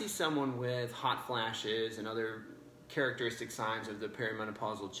I see someone with hot flashes and other characteristic signs of the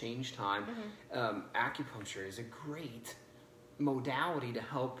perimenopausal change time, acupuncture is a great modality to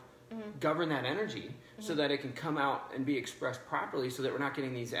help govern that energy so that it can come out and be expressed properly, so that we're not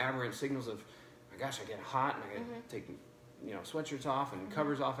getting these aberrant signals of, oh my gosh, I get hot and I got to take sweatshirts off and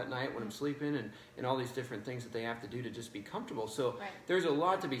covers off at night when I'm sleeping, and all these different things that they have to do to just be comfortable. So there's a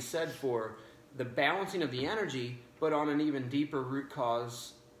lot to be said for the balancing of the energy, but on an even deeper root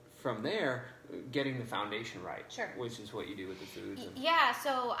cause from there, getting the foundation right, which is what you do with the foods. Yeah,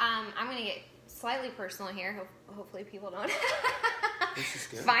 so I'm going to get slightly personal here. Hopefully people don't This is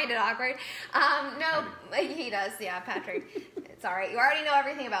good. find it awkward. No, he does. Yeah, Patrick. It's all right. You already know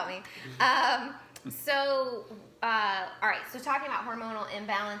everything about me. So all right, so talking about hormonal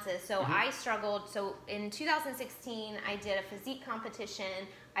imbalances. So I struggled. So in 2016, I did a physique competition.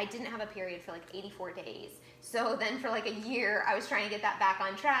 I didn't have a period for like 84 days. So then for like a year, I was trying to get that back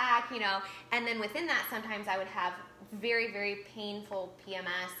on track, you know. And then within that, sometimes I would have very, very painful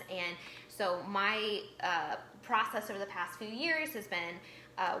PMS. And so my process over the past few years has been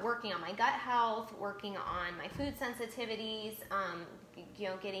working on my gut health, working on my food sensitivities, you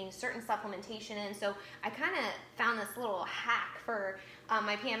know, getting certain supplementation in. So I kind of found this little hack for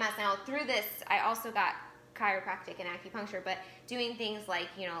my PMS. Now through this, I also got chiropractic and acupuncture, but doing things like,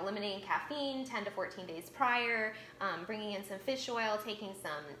 you know, eliminating caffeine 10 to 14 days prior, bringing in some fish oil, taking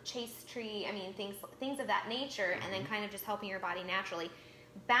some chaste tree, I mean, things of that nature, and then kind of just helping your body naturally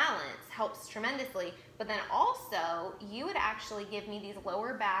balance helps tremendously. But then also, you would actually give me these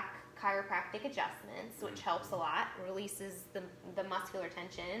lower back chiropractic adjustments, which helps a lot, releases the muscular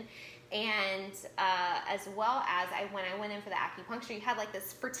tension, and as well as when I went in for the acupuncture, you had like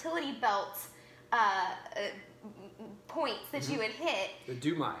this fertility belt points that you would hit. The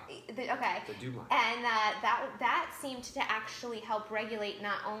Dumai. Okay. The Dumai. And that seemed to actually help regulate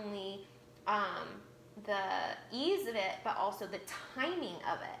not only the ease of it, but also the timing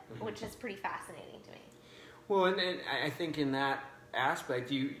of it, which is pretty fascinating to me. Well, and I think in that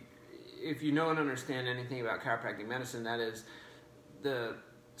aspect, if you know and understand anything about chiropractic medicine, that is the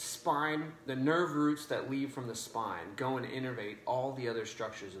spine, the nerve roots that leave from the spine go and innervate all the other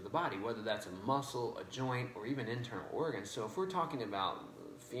structures of the body, whether that's a muscle, a joint, or even internal organs. So if we're talking about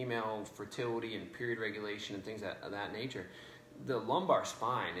female fertility and period regulation and things of that nature, the lumbar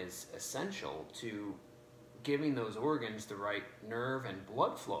spine is essential to giving those organs the right nerve and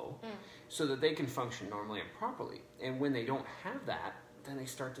blood flow so that they can function normally and properly. And when they don't have that, then they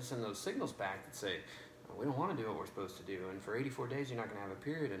start to send those signals back that say, we don't want to do what we're supposed to do, and for 84 days you're not going to have a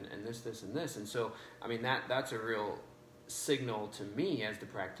period, and this, and this. And so, I mean, that's a real signal to me as the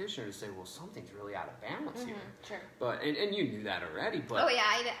practitioner to say, well, something's really out of balance here. Sure. But and you knew that already, but... Oh, yeah,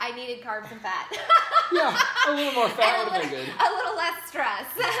 I needed carbs and fat. Yeah, a little more fat would have been good. A little less stress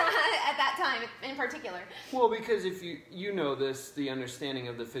at that time in particular. Well, because if you know this, the understanding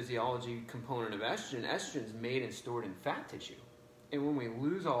of the physiology component of estrogen is made and stored in fat tissue. And when we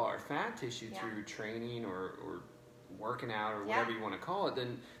lose all our fat tissue through training or working out or whatever you want to call it,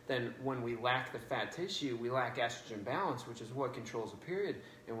 then when we lack the fat tissue, we lack estrogen balance, which is what controls a period.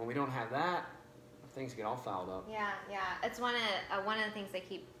 And when we don't have that, things get all fouled up. Yeah. It's one of the things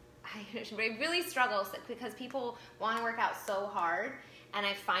I really struggle because people want to work out so hard, and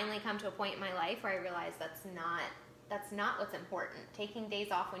I finally come to a point in my life where I realize that's not what's important. Taking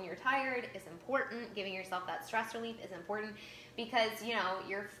days off when you're tired is important. Giving yourself that stress relief is important because, you know,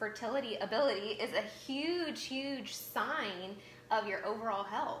 your fertility ability is a huge, huge sign of your overall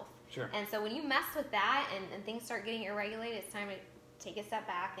health. Sure. And so when you mess with that and things start getting irregulated, it's time to take a step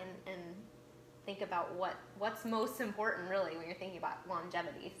back and think about what's most important really when you're thinking about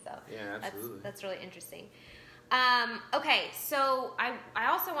longevity. So yeah, absolutely. That's really interesting. Okay, so I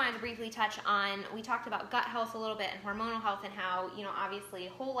also wanted to briefly touch on, we talked about gut health a little bit and hormonal health and how, you know, obviously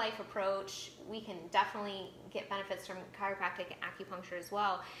whole life approach, we can definitely get benefits from chiropractic and acupuncture as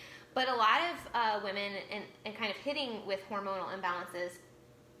well. But a lot of women and kind of hitting with hormonal imbalances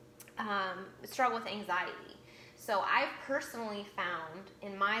struggle with anxiety. So I've personally found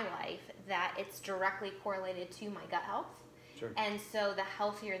in my life that it's directly correlated to my gut health. Sure. And so the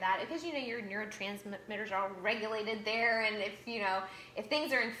healthier that, because, you know, your neurotransmitters are all regulated there, and if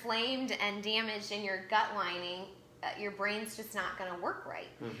things are inflamed and damaged in your gut lining, your brain's just not going to work right.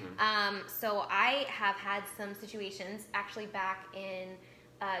 So I have had some situations actually back in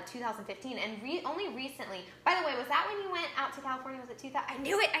 2015, and only recently. By the way, was that when you went out to California? Was it 2000? I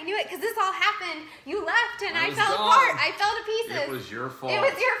knew it, because this all happened. You left, and I fell apart. I fell to pieces. It was your fault. It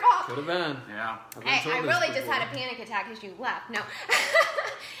was your fault. Could have been. Yeah. I really just had a panic attack because you left. No.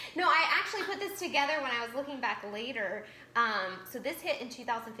 No, I actually put this together when I was looking back later. So this hit in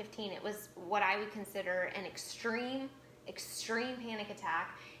 2015. It was what I would consider an extreme panic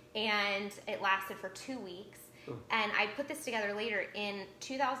attack, and it lasted for 2 weeks. And I put this together later in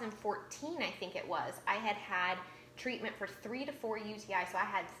 2014, I think it was. I had treatment for 3 to 4 UTIs, so I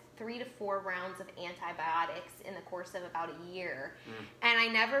had 3 to 4 rounds of antibiotics in the course of about a year. And I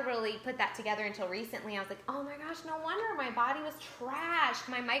never really put that together until recently. I was like, oh my gosh, no wonder my body was trashed.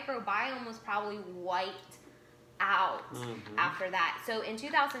 My microbiome was probably wiped out after that. So in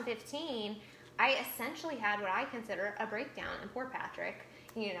 2015, I essentially had what I consider a breakdown, and poor Patrick,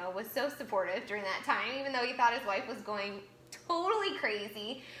 you know, was so supportive during that time, even though he thought his wife was going totally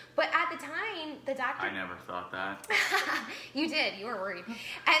crazy. But at the time, the doctor... I never thought that. You did. You were worried.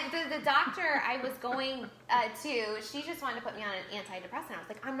 And the doctor I was going to, she just wanted to put me on an antidepressant. I was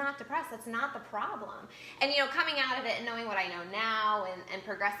like, I'm not depressed. That's not the problem. And, coming out of it and knowing what I know now and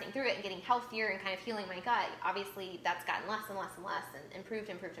progressing through it and getting healthier and kind of healing my gut, obviously that's gotten less and less and less and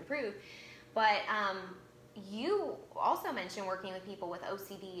improved. But you also mentioned working with people with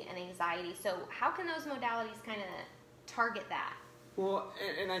OCD and anxiety. So how can those modalities kind of target that? Well,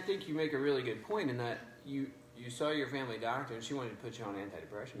 and I think you make a really good point in that you saw your family doctor and she wanted to put you on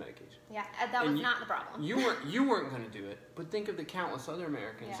antidepressant medication. Yeah, that was not the problem. You weren't going to do it, but think of the countless other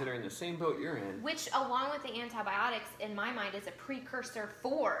Americans that are in the same boat you're in. Which, along with the antibiotics, in my mind, is a precursor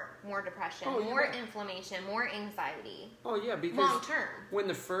for more depression, more inflammation, more anxiety. Oh yeah, because long term. When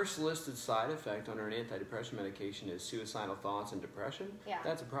the first listed side effect under an antidepressant medication is suicidal thoughts and depression,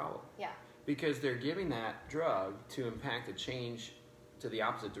 that's a problem. Yeah. Because they're giving that drug to impact a change to the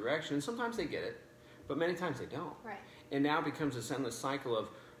opposite direction, and sometimes they get it, but many times they don't. Right. And now it becomes this endless cycle of,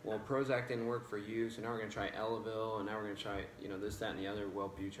 well, Prozac didn't work for you, so now we're going to try Elavil, and now we're going to try, this, that, and the other,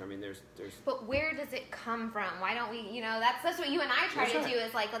 Wellbutrin. I mean, there's. But where does it come from? Why don't we, that's what you and I try to do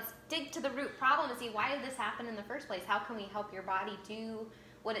is like, let's dig to the root problem and see why did this happen in the first place? How can we help your body do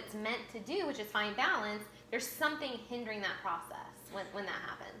what it's meant to do, which is find balance? There's something hindering that process when that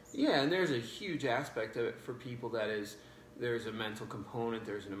happens. Yeah, and there's a huge aspect of it for people that is, there's a mental component,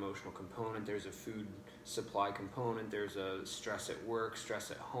 there's an emotional component, there's a food supply component, there's a stress at work, stress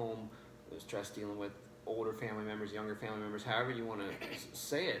at home, there's stress dealing with older family members, younger family members, however you want to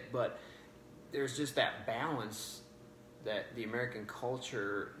say it. But there's just that balance that the American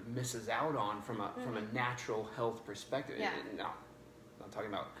culture misses out on from a natural health perspective. Yeah. No, I'm talking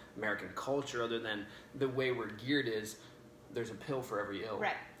about American culture other than the way we're geared is there's a pill for every ill.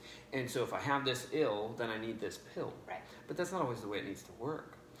 Right. And so if I have this ill, then I need this pill. Right. But that's not always the way it needs to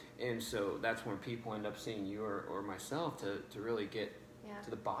work. And so that's when people end up seeing you or myself to really get to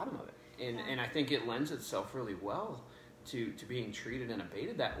the bottom of it. And I think it lends itself really well to being treated and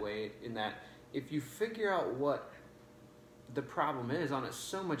abated that way, in that if you figure out what the problem is on a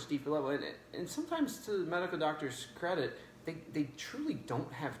so much deeper level, and sometimes to the medical doctor's credit, they truly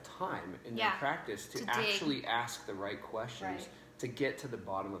don't have time in their practice to actually ask the right questions to get to the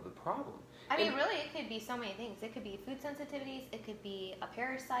bottom of the problem. I mean, really, it could be so many things. It could be food sensitivities. It could be a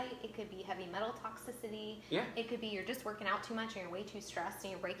parasite. It could be heavy metal toxicity. Yeah. It could be you're just working out too much and you're way too stressed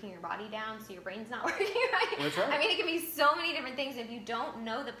and you're breaking your body down so your brain's not working right. That's right. I mean, it could be so many different things. If you don't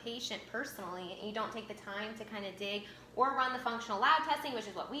know the patient personally and you don't take the time to kind of dig or run the functional lab testing, which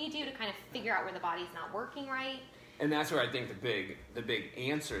is what we do to kind of figure out where the body's not working right. And that's where I think the big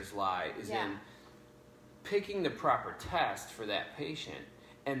answers lie is in picking the proper test for that patient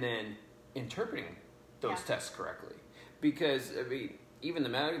and then interpreting those tests correctly. Because I mean, even the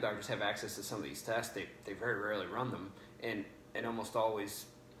medical doctors have access to some of these tests. They very rarely run them and almost always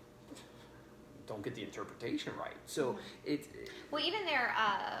don't get the interpretation right. So well, even their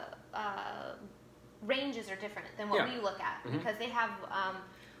ranges are different than what we look at because they have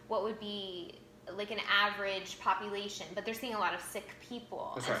what would be like an average population, but they're seeing a lot of sick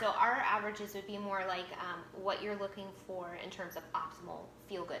people. That's and right. so our averages would be more like what you're looking for in terms of optimal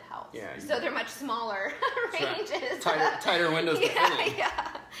feel-good health. Yeah, so they're much smaller ranges. Right. Tighter windows to fit in. Yeah.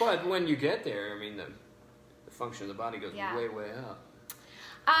 But when you get there, I mean, the function of the body goes way, way up.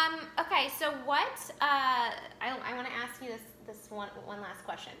 Okay, so what, I want to ask you this one last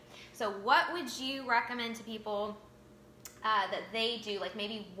question. So what would you recommend to people that they do, like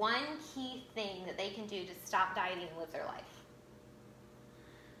maybe one key thing that they can do to stop dieting and live their life?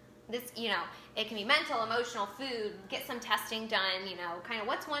 This, it can be mental, emotional, food, get some testing done, kind of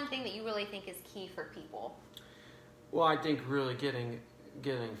what's one thing that you really think is key for people? Well, I think really getting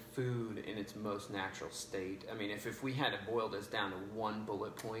food in its most natural state. I mean, if we had to boil this down to one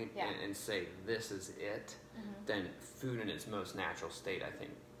bullet point and say this is it, then food in its most natural state, I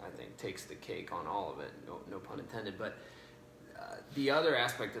think takes the cake on all of it. No pun intended. But the other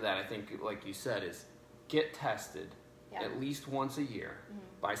aspect of that, I think, like you said, is get tested at least once a year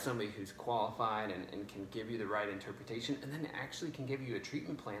by somebody who's qualified and can give you the right interpretation, and then actually can give you a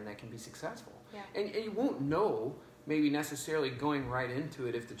treatment plan that can be successful. Yeah. And you won't know maybe necessarily going right into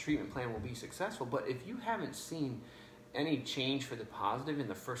it if the treatment plan will be successful, but if you haven't seen any change for the positive in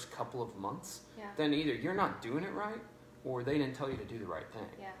the first couple of months, then either you're not doing it right or they didn't tell you to do the right thing.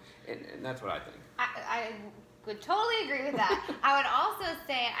 Yeah. And that's what I think. I would totally agree with that. I would also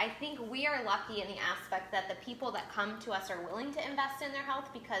say I think we are lucky in the aspect that the people that come to us are willing to invest in their health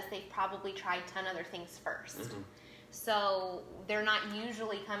because they've probably tried 10 other things first. So they're not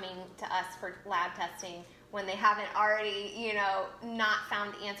usually coming to us for lab testing when they haven't already, not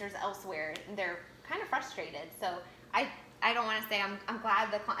found answers elsewhere. They're kind of frustrated. So I don't want to say I'm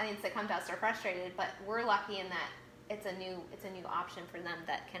glad the clients that come to us are frustrated, but we're lucky in that it's a new option for them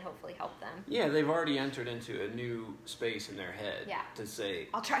that can hopefully help them. Yeah, they've already entered into a new space in their head to say,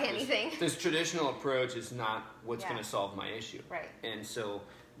 I'll try anything. This traditional approach is not what's going to solve my issue. Right. And so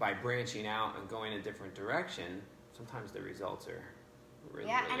by branching out and going a different direction, sometimes the results are really,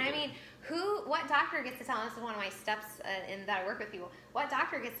 really and good. I mean, what doctor gets to tell them, this is one of my steps in that I work with people, what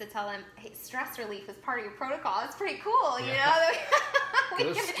doctor gets to tell them, hey, stress relief is part of your protocol? It's pretty cool, you know?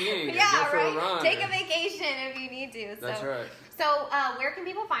 Go skiing, go for a run. Take a vacation if you need to. That's right. So where can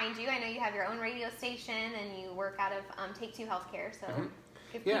people find you? I know you have your own radio station and you work out of Take Two Healthcare, so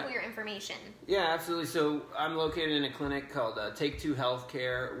give people your information. Yeah, absolutely. So I'm located in a clinic called Take Two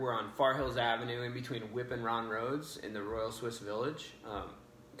Healthcare. We're on Far Hills Avenue in between Whip and Ron Roads in the Royal Swiss Village.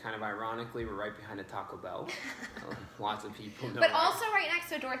 Kind of ironically, we're right behind a Taco Bell. Lots of people know. But also right next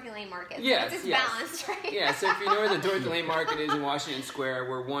to a Dorothy Lane Market. So it's balanced, right? Yeah, so if you know where the Dorothy Lane Market is in Washington Square,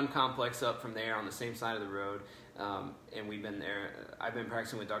 we're one complex up from there on the same side of the road. And we've been there. I've been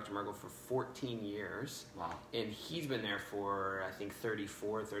practicing with Dr. Mergel for 14 years. Wow. And he's been there for, I think,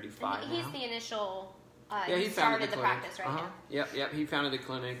 34, 35 and he's now. the initial, he started the practice right now. Yep, he founded the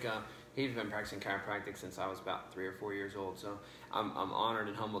clinic. He's been practicing chiropractic since I was about 3 or 4 years old. So I'm honored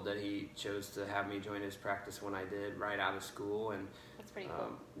and humbled that he chose to have me join his practice when I did right out of school. And that's pretty cool.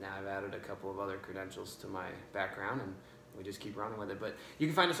 Now I've added a couple of other credentials to my background, and we just keep running with it. But you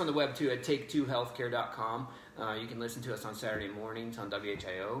can find us on the web, too, at take2healthcare.com. You can listen to us on Saturday mornings on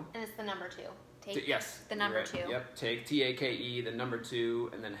WHIO. And it's the number 2. Yes. The number 2. Yep. Take, TAKE, the number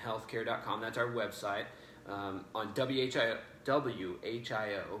 2, and then healthcare.com. That's our website. On WHIO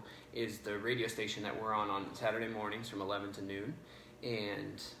is the radio station that we're on Saturday mornings from 11 to noon.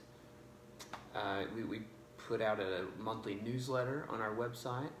 And we put out a monthly newsletter on our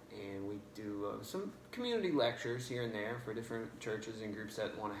website, and we do some community lectures here and there for different churches and groups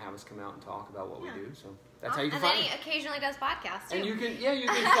that want to have us come out and talk about what we do. So that's how you can find me. And then he occasionally does podcasts too. And you can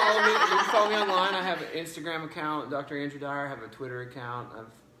follow me. You can follow me online. I have an Instagram account, Dr. Andrew Dyer. I have a Twitter account. I have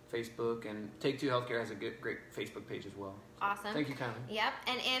Facebook, and Take Two Healthcare has a great Facebook page as well. Awesome. Thank you, Kylie. Yep.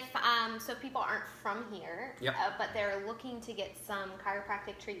 And if so, people aren't from here, but they're looking to get some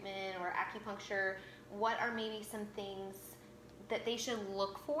chiropractic treatment or acupuncture, what are maybe some things that they should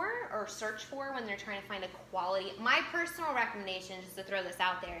look for or search for when they're trying to find a quality? My personal recommendation, just to throw this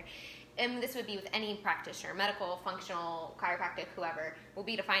out there, and this would be with any practitioner, medical, functional, chiropractic, whoever, will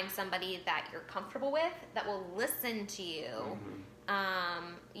be to find somebody that you're comfortable with, that will listen to you.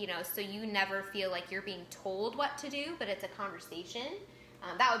 So you never feel like you're being told what to do, but it's a conversation.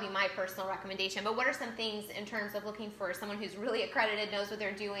 That would be my personal recommendation. But what are some things in terms of looking for someone who's really accredited, knows what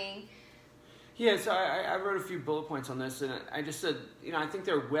they're doing? Yeah, so I wrote a few bullet points on this, and I just said, I think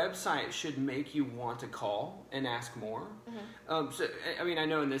their website should make you want to call and ask more. I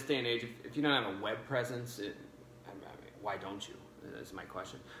know in this day and age, if you don't have a web presence, why don't you? Is my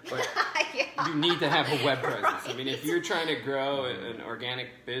question. But you need to have a web presence. If you're trying to grow an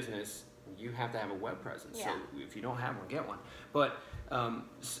organic business, you have to have a web presence. So if you don't have one, get one. But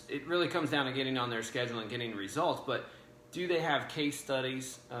it really comes down to getting on their schedule and getting results. But do they have case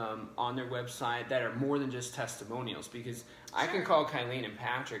studies on their website that are more than just testimonials? Because I can call Kylene and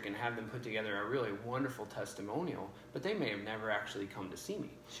Patrick and have them put together a really wonderful testimonial, but they may have never actually come to see me.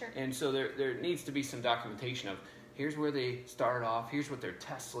 Sure. And so there needs to be some documentation of, here's where they started off, here's what their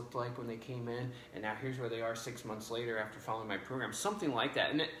tests looked like when they came in, and now here's where they are 6 months later after following my program. Something like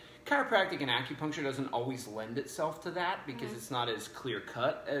that. And chiropractic and acupuncture doesn't always lend itself to that because it's not as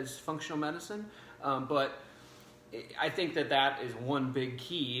clear-cut as functional medicine. But I think that is one big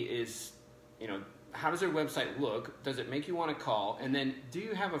key is, how does their website look? Does it make you want to call? And then do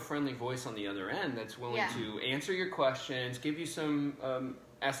you have a friendly voice on the other end that's willing to answer your questions, give you some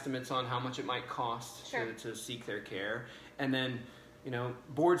estimates on how much it might cost to seek their care? And then,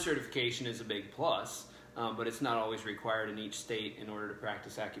 board certification is a big plus, but it's not always required in each state in order to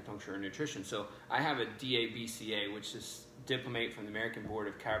practice acupuncture or nutrition. So I have a DABCA, which is Diplomate from the American Board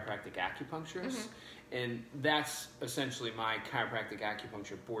of Chiropractic Acupuncturists. And that's essentially my chiropractic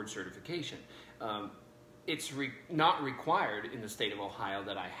acupuncture board certification. It's not required in the state of Ohio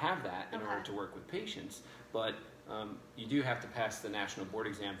that I have that in order to work with patients, but you do have to pass the national board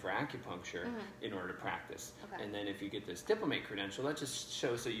exam for acupuncture in order to practice. And then if you get this diplomate credential, that just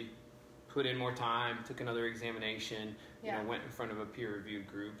shows that you put in more time, took another examination, went in front of a peer-reviewed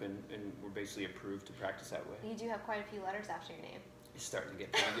group, and were basically approved to practice that way. You do have quite a few letters after your name. It's starting to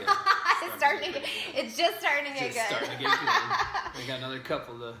get pretty good. It's just starting to get good. Starting to get good. I got another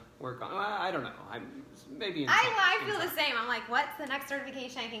couple to work on. Well, I don't know. I feel the same. I'm like, what's the next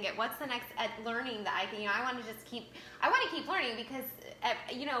certification I can get? What's the next learning that I can? I want to keep learning because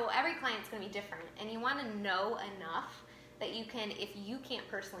every client's going to be different, and you want to know enough that you can, if you can't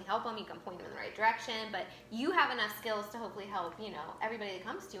personally help them, you can point them in the right direction, but you have enough skills to hopefully help, everybody that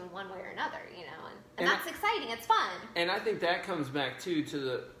comes to you in one way or another, and that's exciting, it's fun. And I think that comes back too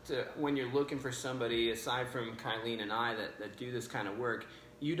to when you're looking for somebody, aside from Kylene and I that do this kind of work,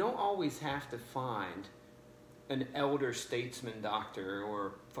 you don't always have to find an elder statesman doctor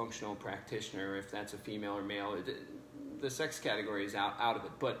or functional practitioner, if that's a female or male. The sex category is out of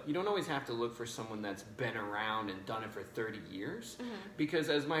it, but you don't always have to look for someone that's been around and done it for 30 years. Mm-hmm. Because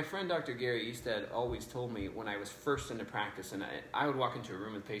as my friend Dr. Gary Easted always told me when I was first into practice, and I would walk into a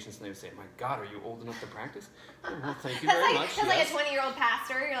room with patients and they would say, "My God, are you old enough to practice?" Oh, well, thank you very much. It's like a 20-year-old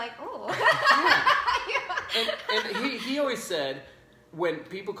pastor. You're like, oh. And he always said, when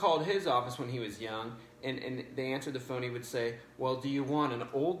people called his office when he was young, and they answered the phone, he would say, "Well, do you want an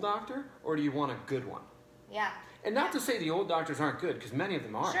old doctor or do you want a good one?" Yeah. And not to say the old doctors aren't good, because many of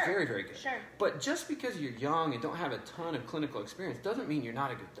them are very, very good. Sure. But just because you're young and don't have a ton of clinical experience doesn't mean you're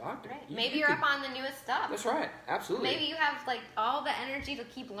not a good doctor. Right. Maybe you're up on the newest stuff. That's right. Absolutely. Maybe you have all the energy to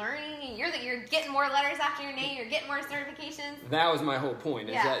keep learning, and you're getting more letters after your name. You're getting more certifications. That was my whole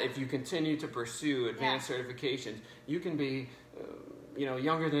point. Is that if you continue to pursue advanced certifications, you can be.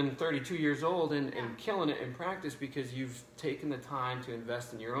 Younger than 32 years old and killing it in practice because you've taken the time to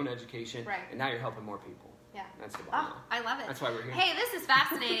invest in your own education, and now you're helping more people. Yeah. That's the bottom line. I love it. That's why we're here. Hey, this is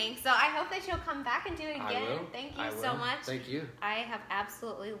fascinating. So I hope that you'll come back and do it again. I will. Thank you so much. Thank you. I have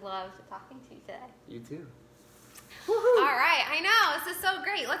absolutely loved talking to you today. You too. Woo-hoo. All right. I know. This is so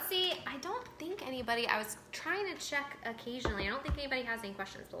great. Let's see. I don't think anybody, I was trying to check occasionally. I don't think anybody has any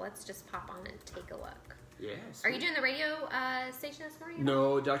questions, but let's just pop on and take a look. Yes. Are you doing the radio station this morning?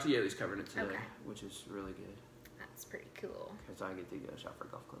 No, Dr. Yaley's covering it today, okay. which is really good. That's pretty cool. Because I get to go shop for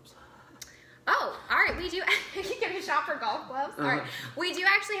golf clubs. Oh, all right. We do. You get a shop for golf clubs. All right. We do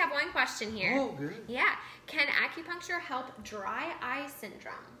actually have one question here. Oh, good. Yeah. Can acupuncture help dry eye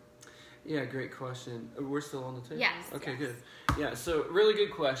syndrome? Yeah, great question. We're still on the table? Yes. Okay, yes. good. Yeah, so really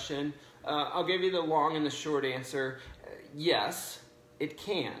good question. I'll give you the long and the short answer. Yes, it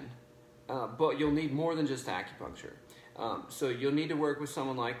can, but you'll need more than just acupuncture. So you'll need to work with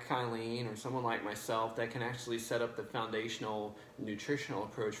someone like Kylene or someone like myself that can actually set up the foundational nutritional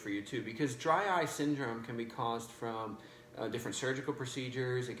approach for you too, because dry eye syndrome can be caused from different surgical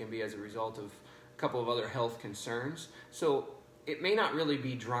procedures. It can be as a result of a couple of other health concerns. So it may not really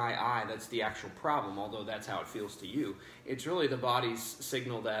be dry eye that's the actual problem, although that's how it feels to you. It's really the body's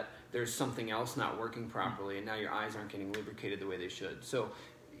signal that there's something else not working properly and now your eyes aren't getting lubricated the way they should. So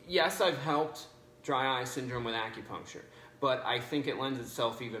yes, I've helped dry eye syndrome with acupuncture, but I think it lends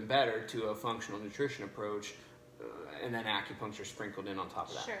itself even better to a functional nutrition approach and then acupuncture sprinkled in on top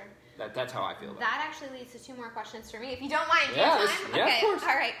of that. Sure. That's how I feel about it. That actually leads to two more questions for me, if you don't mind. Yeah, okay. Of course.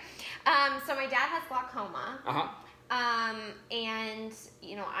 All right. So my dad has glaucoma. And,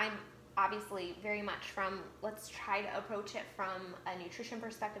 I'm obviously very much let's try to approach it from a nutrition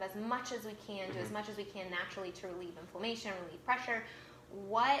perspective as much as we can, do as much as we can naturally to relieve inflammation, relieve pressure.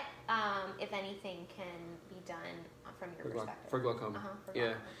 What, if anything, can be done from your perspective? For glaucoma. For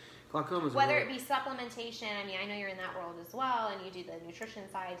glaucoma. Glaucoma is whether it be supplementation. I mean, I know you're in that world as well, and you do the nutrition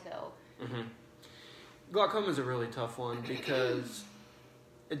side, so. Glaucoma is a really tough one because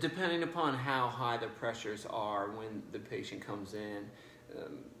depending upon how high the pressures are when the patient comes in,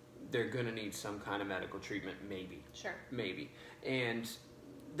 they're going to need some kind of medical treatment, maybe. Sure. Maybe. And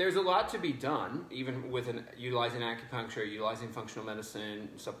there's a lot to be done, even with utilizing acupuncture, utilizing functional medicine,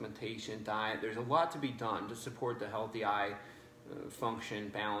 supplementation, diet. There's a lot to be done to support the healthy eye function,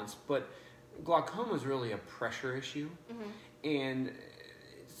 balance. But glaucoma is really a pressure issue. And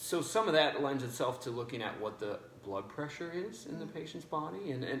so some of that lends itself to looking at what the blood pressure is in the patient's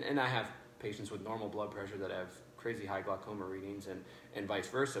body. And I have patients with normal blood pressure that have crazy high glaucoma readings and vice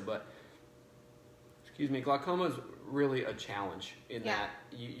versa. But glaucoma is really a challenge in that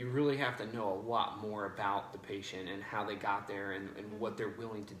you really have to know a lot more about the patient and how they got there and what they're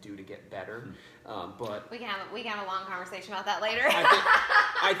willing to do to get better. But we can have a long conversation about that later.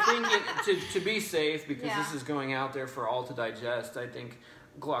 I think to be safe, because this is going out there for all to digest, I think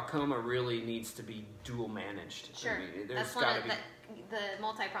glaucoma really needs to be dual managed. Sure. I mean, that's one of the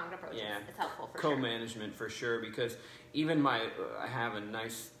multi-pronged approach is helpful for co-management for sure, because even I have a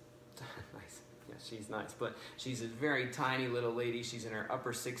nice, she's nice. But she's a very tiny little lady. She's in her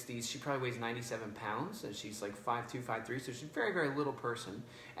upper 60s. She probably weighs 97 pounds, and she's like 5'2", 5'3", so she's a very, very little person.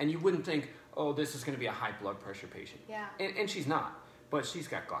 And you wouldn't think, oh, this is going to be a high blood pressure patient. Yeah. And she's not. But she's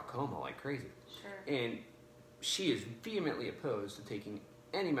got glaucoma like crazy. Sure. And she is vehemently opposed to taking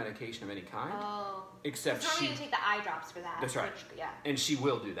any medication of any kind. Oh. Except normally she... you take the eye drops for that. That's right. Which, yeah. And she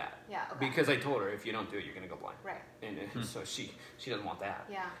will do that. Yeah, okay. Because I told her, if you don't do it, you're going to go blind. Right. And so she doesn't want that.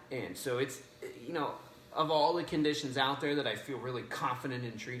 Yeah. And so it's, you know, of all the conditions out there that I feel really confident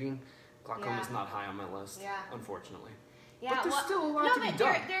in treating, glaucoma is not high on my list, unfortunately. Yeah, but there's still a lot to be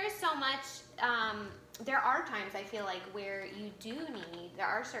done. There is so much. There are times I feel like where you do need. There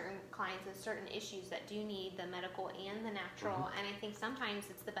are certain clients with certain issues that do need the medical and the natural, and I think sometimes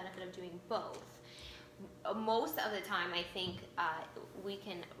it's the benefit of doing both. Most of the time, I think we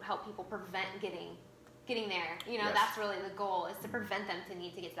can help people prevent getting there. You know, that's really the goal, is to prevent them to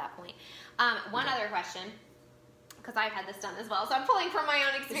need to get to that point. One other question, because I've had this done as well, so I'm pulling from my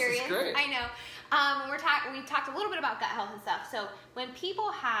own experience. This is great. I know. We talked a little bit about gut health and stuff. So when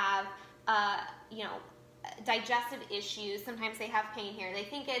people have, you know, digestive issues, sometimes they have pain here. They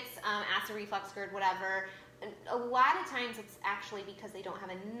think it's acid reflux, GERD, whatever. A lot of times it's actually because they don't have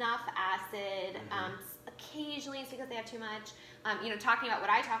enough acid. Occasionally it's because they have too much. You know, talking about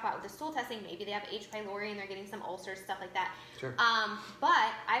what I talk about with the stool testing, maybe they have H. pylori and they're getting some ulcers, stuff like that. Sure. But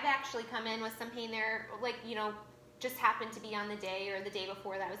I've actually come in with some pain there, like, you know, just happened to be on the day or the day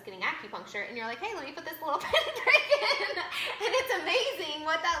before that I was getting acupuncture, and you're like, hey, let me put this little pinprick in, and it's amazing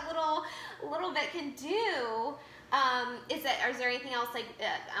what that little bit can do. Is there anything else, like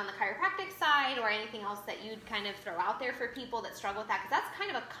on the chiropractic side, or anything else that you'd kind of throw out there for people that struggle with that? Because that's kind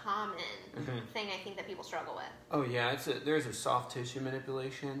of a common thing I think that people struggle with. Oh yeah, there's a soft tissue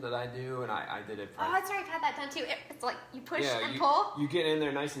manipulation that I do, and I did it for... Oh, that's right, I've had that done too. It's like you push and you pull. You get in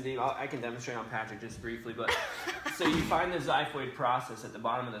there nice and deep. I can demonstrate on Patrick just briefly, but so you find the xiphoid process at the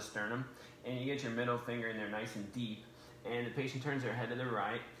bottom of the sternum, and you get your middle finger in there nice and deep, and the patient turns their head to the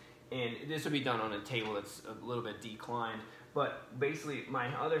right. And this will be done on a table that's a little bit declined. But basically,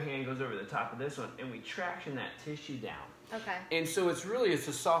 my other hand goes over the top of this one, and we traction that tissue down. Okay. And so it's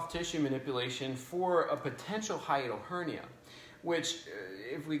a soft tissue manipulation for a potential hiatal hernia, which,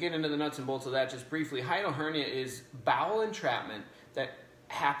 if we get into the nuts and bolts of that just briefly, hiatal hernia is bowel entrapment that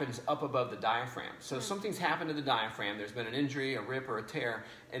happens up above the diaphragm. So something's happened to the diaphragm. There's been an injury, a rip, or a tear,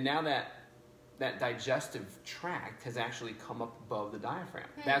 and now that digestive tract has actually come up above the diaphragm.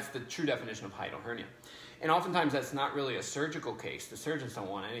 That's the true definition of hiatal hernia. And oftentimes that's not really a surgical case. The surgeons don't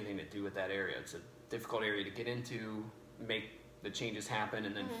want anything to do with that area. It's a difficult area to get into, make the changes happen,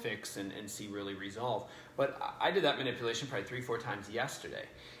 and then fix and see really resolve. But I did that manipulation probably 3-4 times yesterday.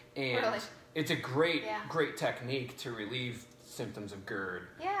 And it's a great technique to relieve symptoms of GERD,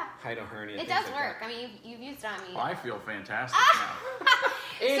 hiatal hernia. It does work. I mean, you've used it on me. Well, I feel fantastic now.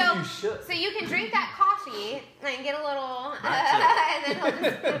 And you should. So you can drink that coffee and get a little, and then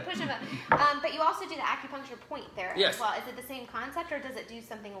he'll just push him up. But you also do the acupuncture point there as well. Is it the same concept, or does it do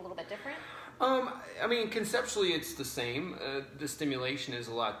something a little bit different? I mean, conceptually it's the same. The stimulation is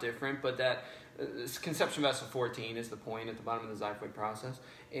a lot different, but that conception vessel 14 is the point at the bottom of the xiphoid process,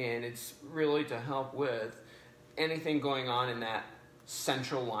 and it's really to help with anything going on in that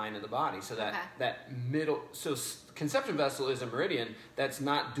central line of the body. So that middle, so conception vessel is a meridian that's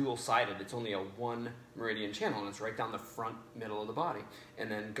not dual-sided. It's only a one meridian channel, and it's right down the front middle of the body. And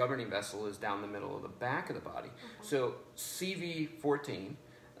then governing vessel is down the middle of the back of the body. So CV14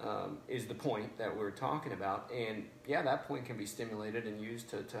 is the point that we're talking about, and that point can be stimulated and used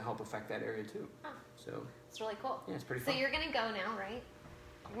to help affect that area too. So it's really cool. Yeah, it's pretty fun. So you're gonna go now, right?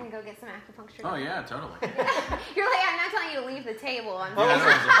 You're gonna go get some acupuncture. Oh yeah, totally. You're like, I'm not telling you to leave the table. I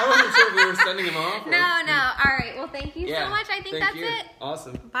wasn't sure if we were sending him off. No. All right. Well, thank you so much. I think that's it.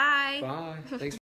 Awesome. Bye. Bye. Thanks.